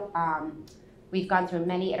now. We've gone through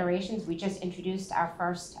many iterations. We just introduced our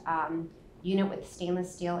first unit with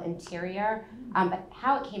stainless steel interior. But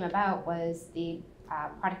how it came about was the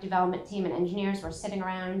product development team and engineers were sitting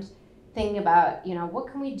around thinking about,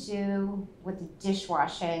 what can we do with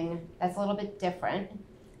dishwashing that's a little bit different?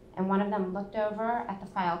 And one of them looked over at the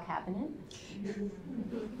file cabinet,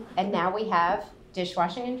 and now we have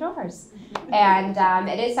dishwashing in drawers. And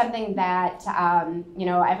it is something that,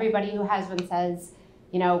 everybody who has one says,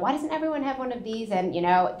 why doesn't everyone have one of these? And,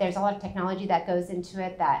 there's a lot of technology that goes into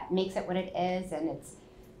it that makes it what it is, and it's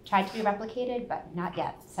tried to be replicated, but not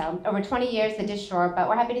yet. So over 20 years, the dish drawer, but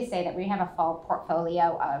we're happy to say that we have a full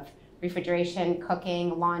portfolio of refrigeration,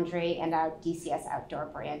 cooking, laundry, and our DCS outdoor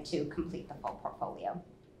brand to complete the full portfolio.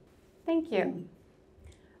 Thank you.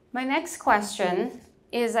 My next question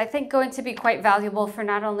is, I think, going to be quite valuable for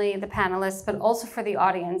not only the panelists, but also for the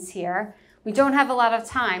audience here. We don't have a lot of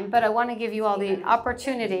time, but I want to give you all the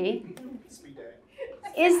opportunity.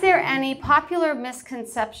 Is there any popular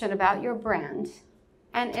misconception about your brand?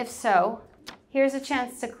 And if so, here's a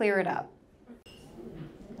chance to clear it up.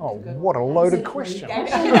 Oh, what a loaded question.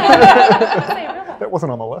 That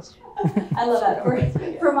wasn't on the list. I love that.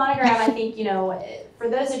 For Monogram, I think, for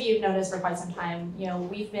those of you who've known us for quite some time,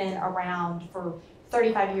 we've been around for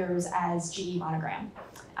 35 years as GE Monogram.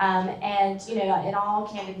 And, in all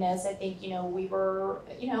candidness, I think, we were,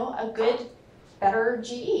 a good, better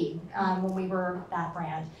GE when we were that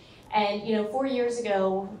brand. And, 4 years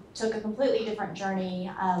ago, took a completely different journey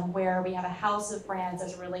where we have a house of brands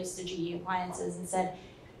as it relates to GE appliances and said,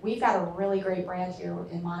 we've got a really great brand here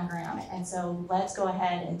in Monogram, and so let's go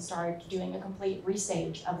ahead and start doing a complete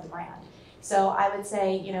restage of the brand. So I would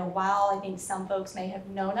say, while I think some folks may have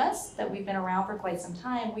known us, that we've been around for quite some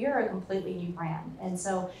time, we are a completely new brand. And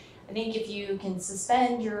so I think if you can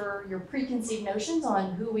suspend your preconceived notions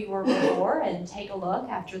on who we were before and take a look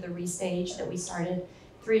after the restage that we started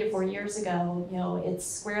 3 to 4 years ago, it's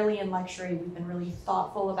squarely in luxury. We've been really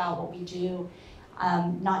thoughtful about what we do,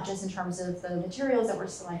 not just in terms of the materials that we're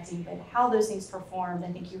selecting, but how those things performed.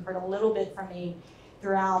 I think you heard a little bit from me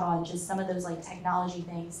throughout on just some of those like technology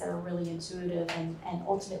things that are really intuitive and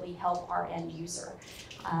ultimately help our end user.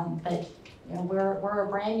 But we're a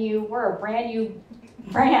brand new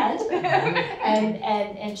brand,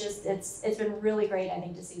 and just it's been really great, I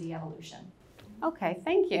think, to see the evolution. Okay,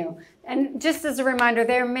 thank you. And just as a reminder,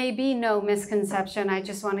 there may be no misconception. I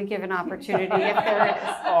just want to give an opportunity if there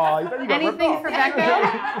is. Oh, you got Anything for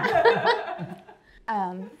Beko?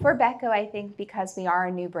 For Beko, I think because we are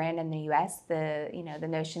a new brand in the U.S., the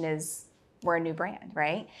notion is we're a new brand,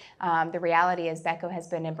 right? The reality is Beko has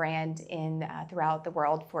been a brand throughout the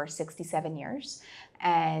world for 67 years,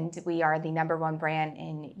 and we are the #1 brand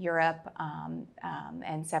in Europe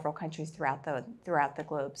and several countries throughout the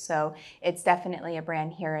globe. So it's definitely a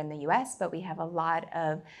brand here in the U.S., but we have a lot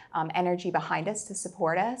of energy behind us to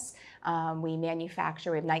support us. We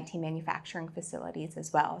have 19 manufacturing facilities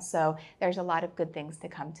as well. So there's a lot of good things to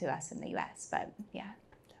come to us in the U.S., but yeah.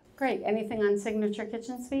 Great. Anything on Signature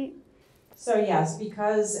Kitchen Suite? So yes,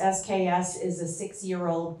 because SKS is a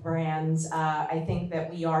 6-year-old brand, I think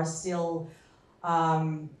that we are still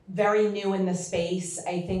very new in the space.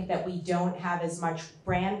 I think that we don't have as much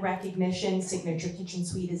brand recognition. Signature Kitchen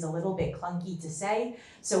Suite is a little bit clunky to say,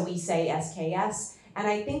 so we say SKS. And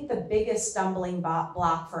I think the biggest stumbling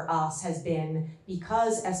block for us has been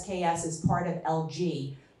because SKS is part of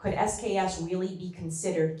LG, could SKS really be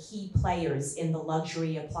considered key players in the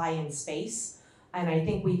luxury appliance space? And I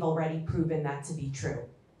think we've already proven that to be true.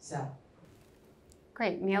 So,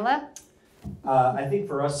 great. Miele? I think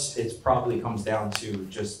for us, it probably comes down to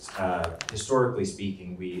just historically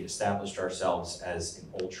speaking, we established ourselves as an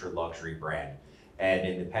ultra luxury brand. And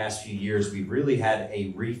in the past few years, we've really had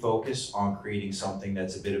a refocus on creating something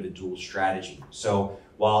that's a bit of a dual strategy. So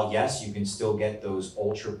while yes, you can still get those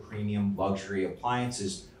ultra premium luxury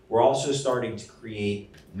appliances, we're also starting to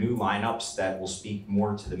create new lineups that will speak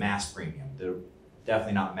more to the mass premium. They're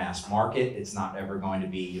definitely not mass market. It's not ever going to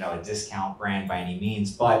be, a discount brand by any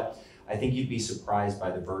means, but I think you'd be surprised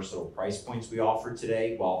by the versatile price points we offer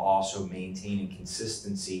today while also maintaining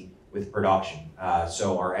consistency with production.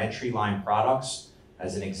 So our entry line products,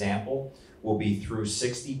 as an example, will be through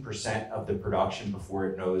 60% of the production before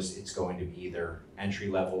it knows it's going to be either entry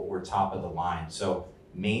level or top of the line. So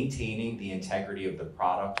maintaining the integrity of the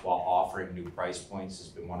product while offering new price points has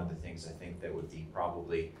been one of the things I think that would be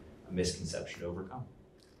probably a misconception to overcome.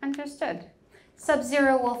 Understood.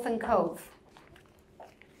 Sub-Zero, Wolf and Cove.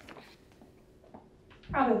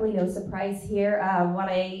 Probably no surprise here. What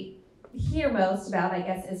I hear most about, I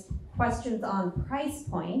guess, is questions on price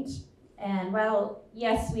point. And well,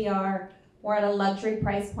 yes, we're at a luxury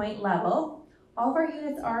price point level. All of our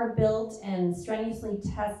units are built and strenuously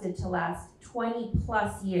tested to last 20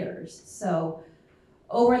 plus years. So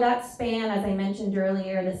over that span, as I mentioned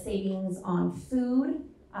earlier, the savings on food,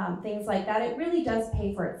 things like that, it really does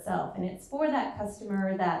pay for itself. And it's for that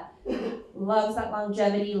customer that loves that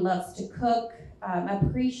longevity, loves to cook,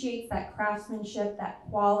 appreciates that craftsmanship, that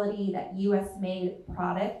quality, that US made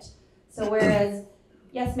product. So whereas,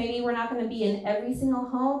 yes, maybe we're not going to be in every single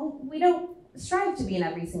home, we don't strive to be in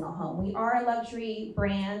every single home. We are a luxury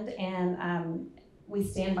brand, and we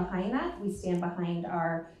stand behind that. We stand behind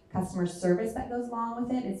our customer service that goes along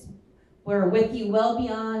with it. We're with you well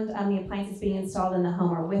beyond the appliances being installed in the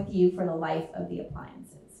home. We're with you for the life of the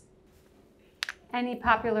appliances. Any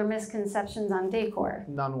popular misconceptions on Dacor?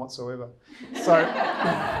 None whatsoever. So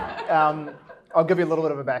I'll give you a little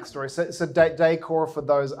bit of a backstory. So Dacor, for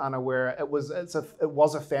those unaware, it was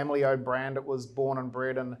a family-owned brand. It was born and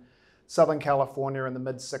bred in Southern California in the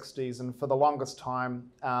mid-60s, and for the longest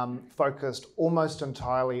time focused almost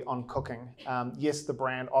entirely on cooking. Yes, the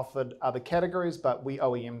brand offered other categories, but we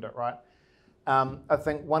OEM'd it, right? I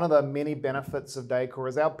think one of the many benefits of Dacor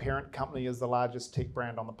is our parent company is the largest tech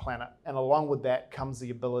brand on the planet, and along with that comes the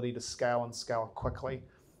ability to scale and scale quickly.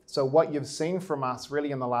 So what you've seen from us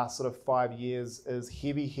really in the last sort of 5 years is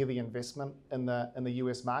heavy investment in the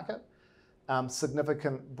US market,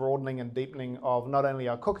 significant broadening and deepening of not only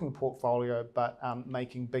our cooking portfolio, but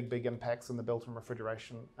making big impacts in the built-in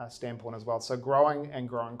refrigeration standpoint as well. So growing and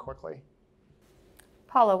growing quickly.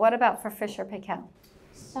 Paula, what about for Fisher Paykel?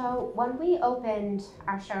 So when we opened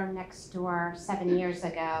our showroom next door 7 years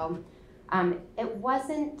ago, it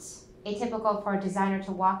wasn't atypical for a designer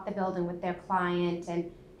to walk the building with their client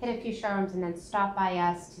and hit a few showrooms and then stop by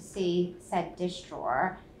us to see said dish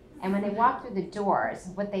drawer. And when they walked through the doors,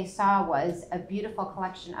 what they saw was a beautiful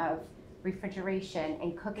collection of refrigeration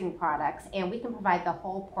and cooking products, and we can provide the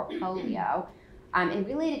whole portfolio. And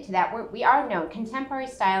related to that, we are known, contemporary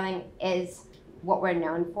styling is what we're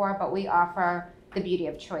known for, but we offer the beauty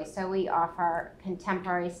of choice. So we offer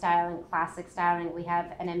contemporary styling, classic styling. We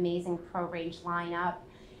have an amazing pro range lineup.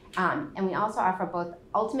 And we also offer both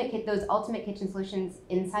those ultimate kitchen solutions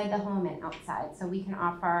inside the home and outside. So we can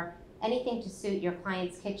offer anything to suit your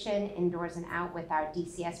client's kitchen, indoors and out, with our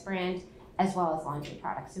DCS brand, as well as laundry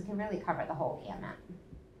products. So we can really cover the whole gamut.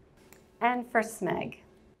 And for SMEG.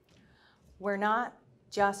 We're not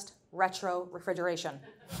just retro refrigeration.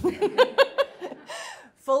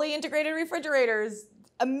 Fully integrated refrigerators,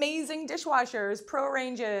 amazing dishwashers, pro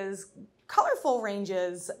ranges, colorful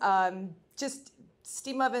ranges, just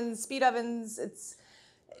steam ovens, speed ovens, it's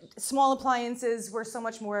small appliances. We're so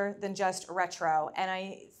much more than just retro. And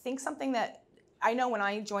I think something that I know when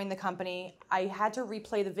I joined the company, I had to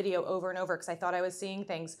replay the video over and over because I thought I was seeing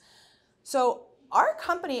things. So our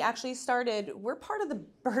company actually started, we're part of the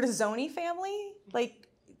Bertazzoni family, like,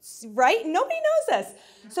 right? Nobody knows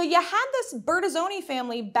this. So you had this Bertazzoni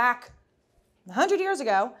family back 100 years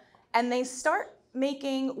ago, and they start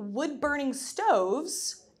making wood-burning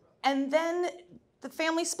stoves, and then the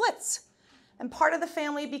family splits. And part of the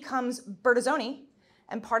family becomes Bertazzoni,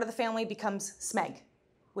 and part of the family becomes SMEG,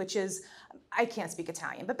 which is, I can't speak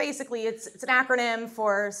Italian, but basically it's an acronym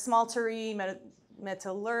for Smalterie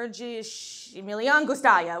Metallurgiche Emiliano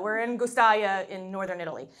Gustaia. We're in Gustaia in northern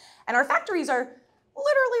Italy. And our factories are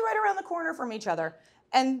literally right around the corner from each other.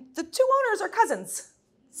 And the two owners are cousins.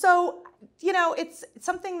 So, you know, it's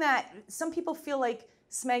something that some people feel like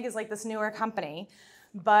SMEG is like this newer company,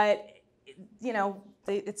 but, you know,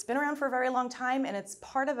 it's been around for a very long time, and it's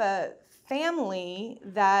part of a family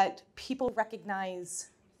that people recognize,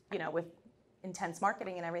 you know, with intense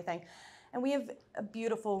marketing and everything. And we have a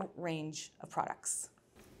beautiful range of products.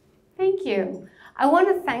 Thank you. I want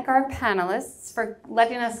to thank our panelists for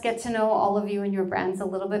letting us get to know all of you and your brands a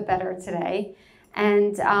little bit better today.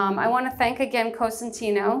 And I want to thank again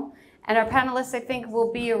Cosentino. And our panelists, I think,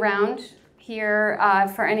 will be around here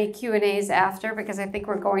for any Q&As after, because I think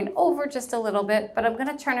we're going over just a little bit. But I'm going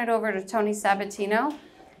to turn it over to Tony Sabatino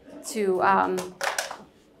to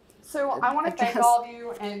So I want to thank all of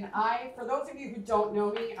you, and for those of you who don't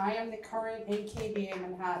know me, I am the current NKBA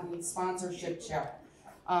Manhattan sponsorship chair.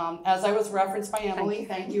 As I was referenced by Emily,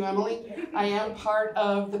 thank you, Emily. I am part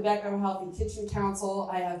of the Beko Healthy Kitchen Council.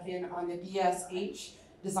 I have been on the BSH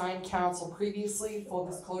Design Council previously, full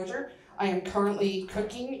disclosure. I am currently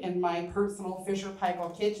cooking in my personal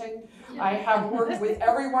Paykel kitchen. I have worked with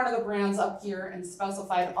every one of the brands up here and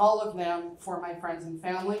specified all of them for my friends and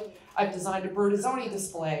family. I've designed a Bertazzoni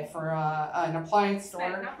display for an appliance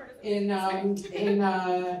store in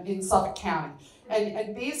Suffolk County.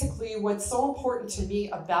 And basically what's so important to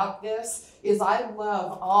me about this is I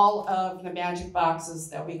love all of the magic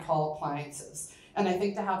boxes that we call appliances. And I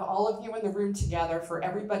think to have all of you in the room together for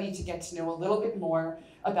everybody to get to know a little bit more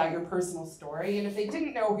about your personal story. And if they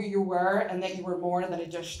didn't know who you were and that you were more than a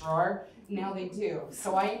dish drawer, now they do.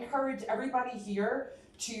 So I encourage everybody here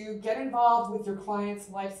to get involved with your client's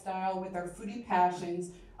lifestyle, with their foodie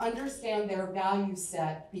passions, understand their value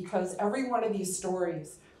set, because every one of these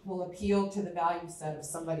stories will appeal to the value set of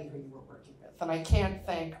somebody who you were working with. And I can't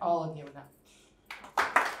thank all of you enough.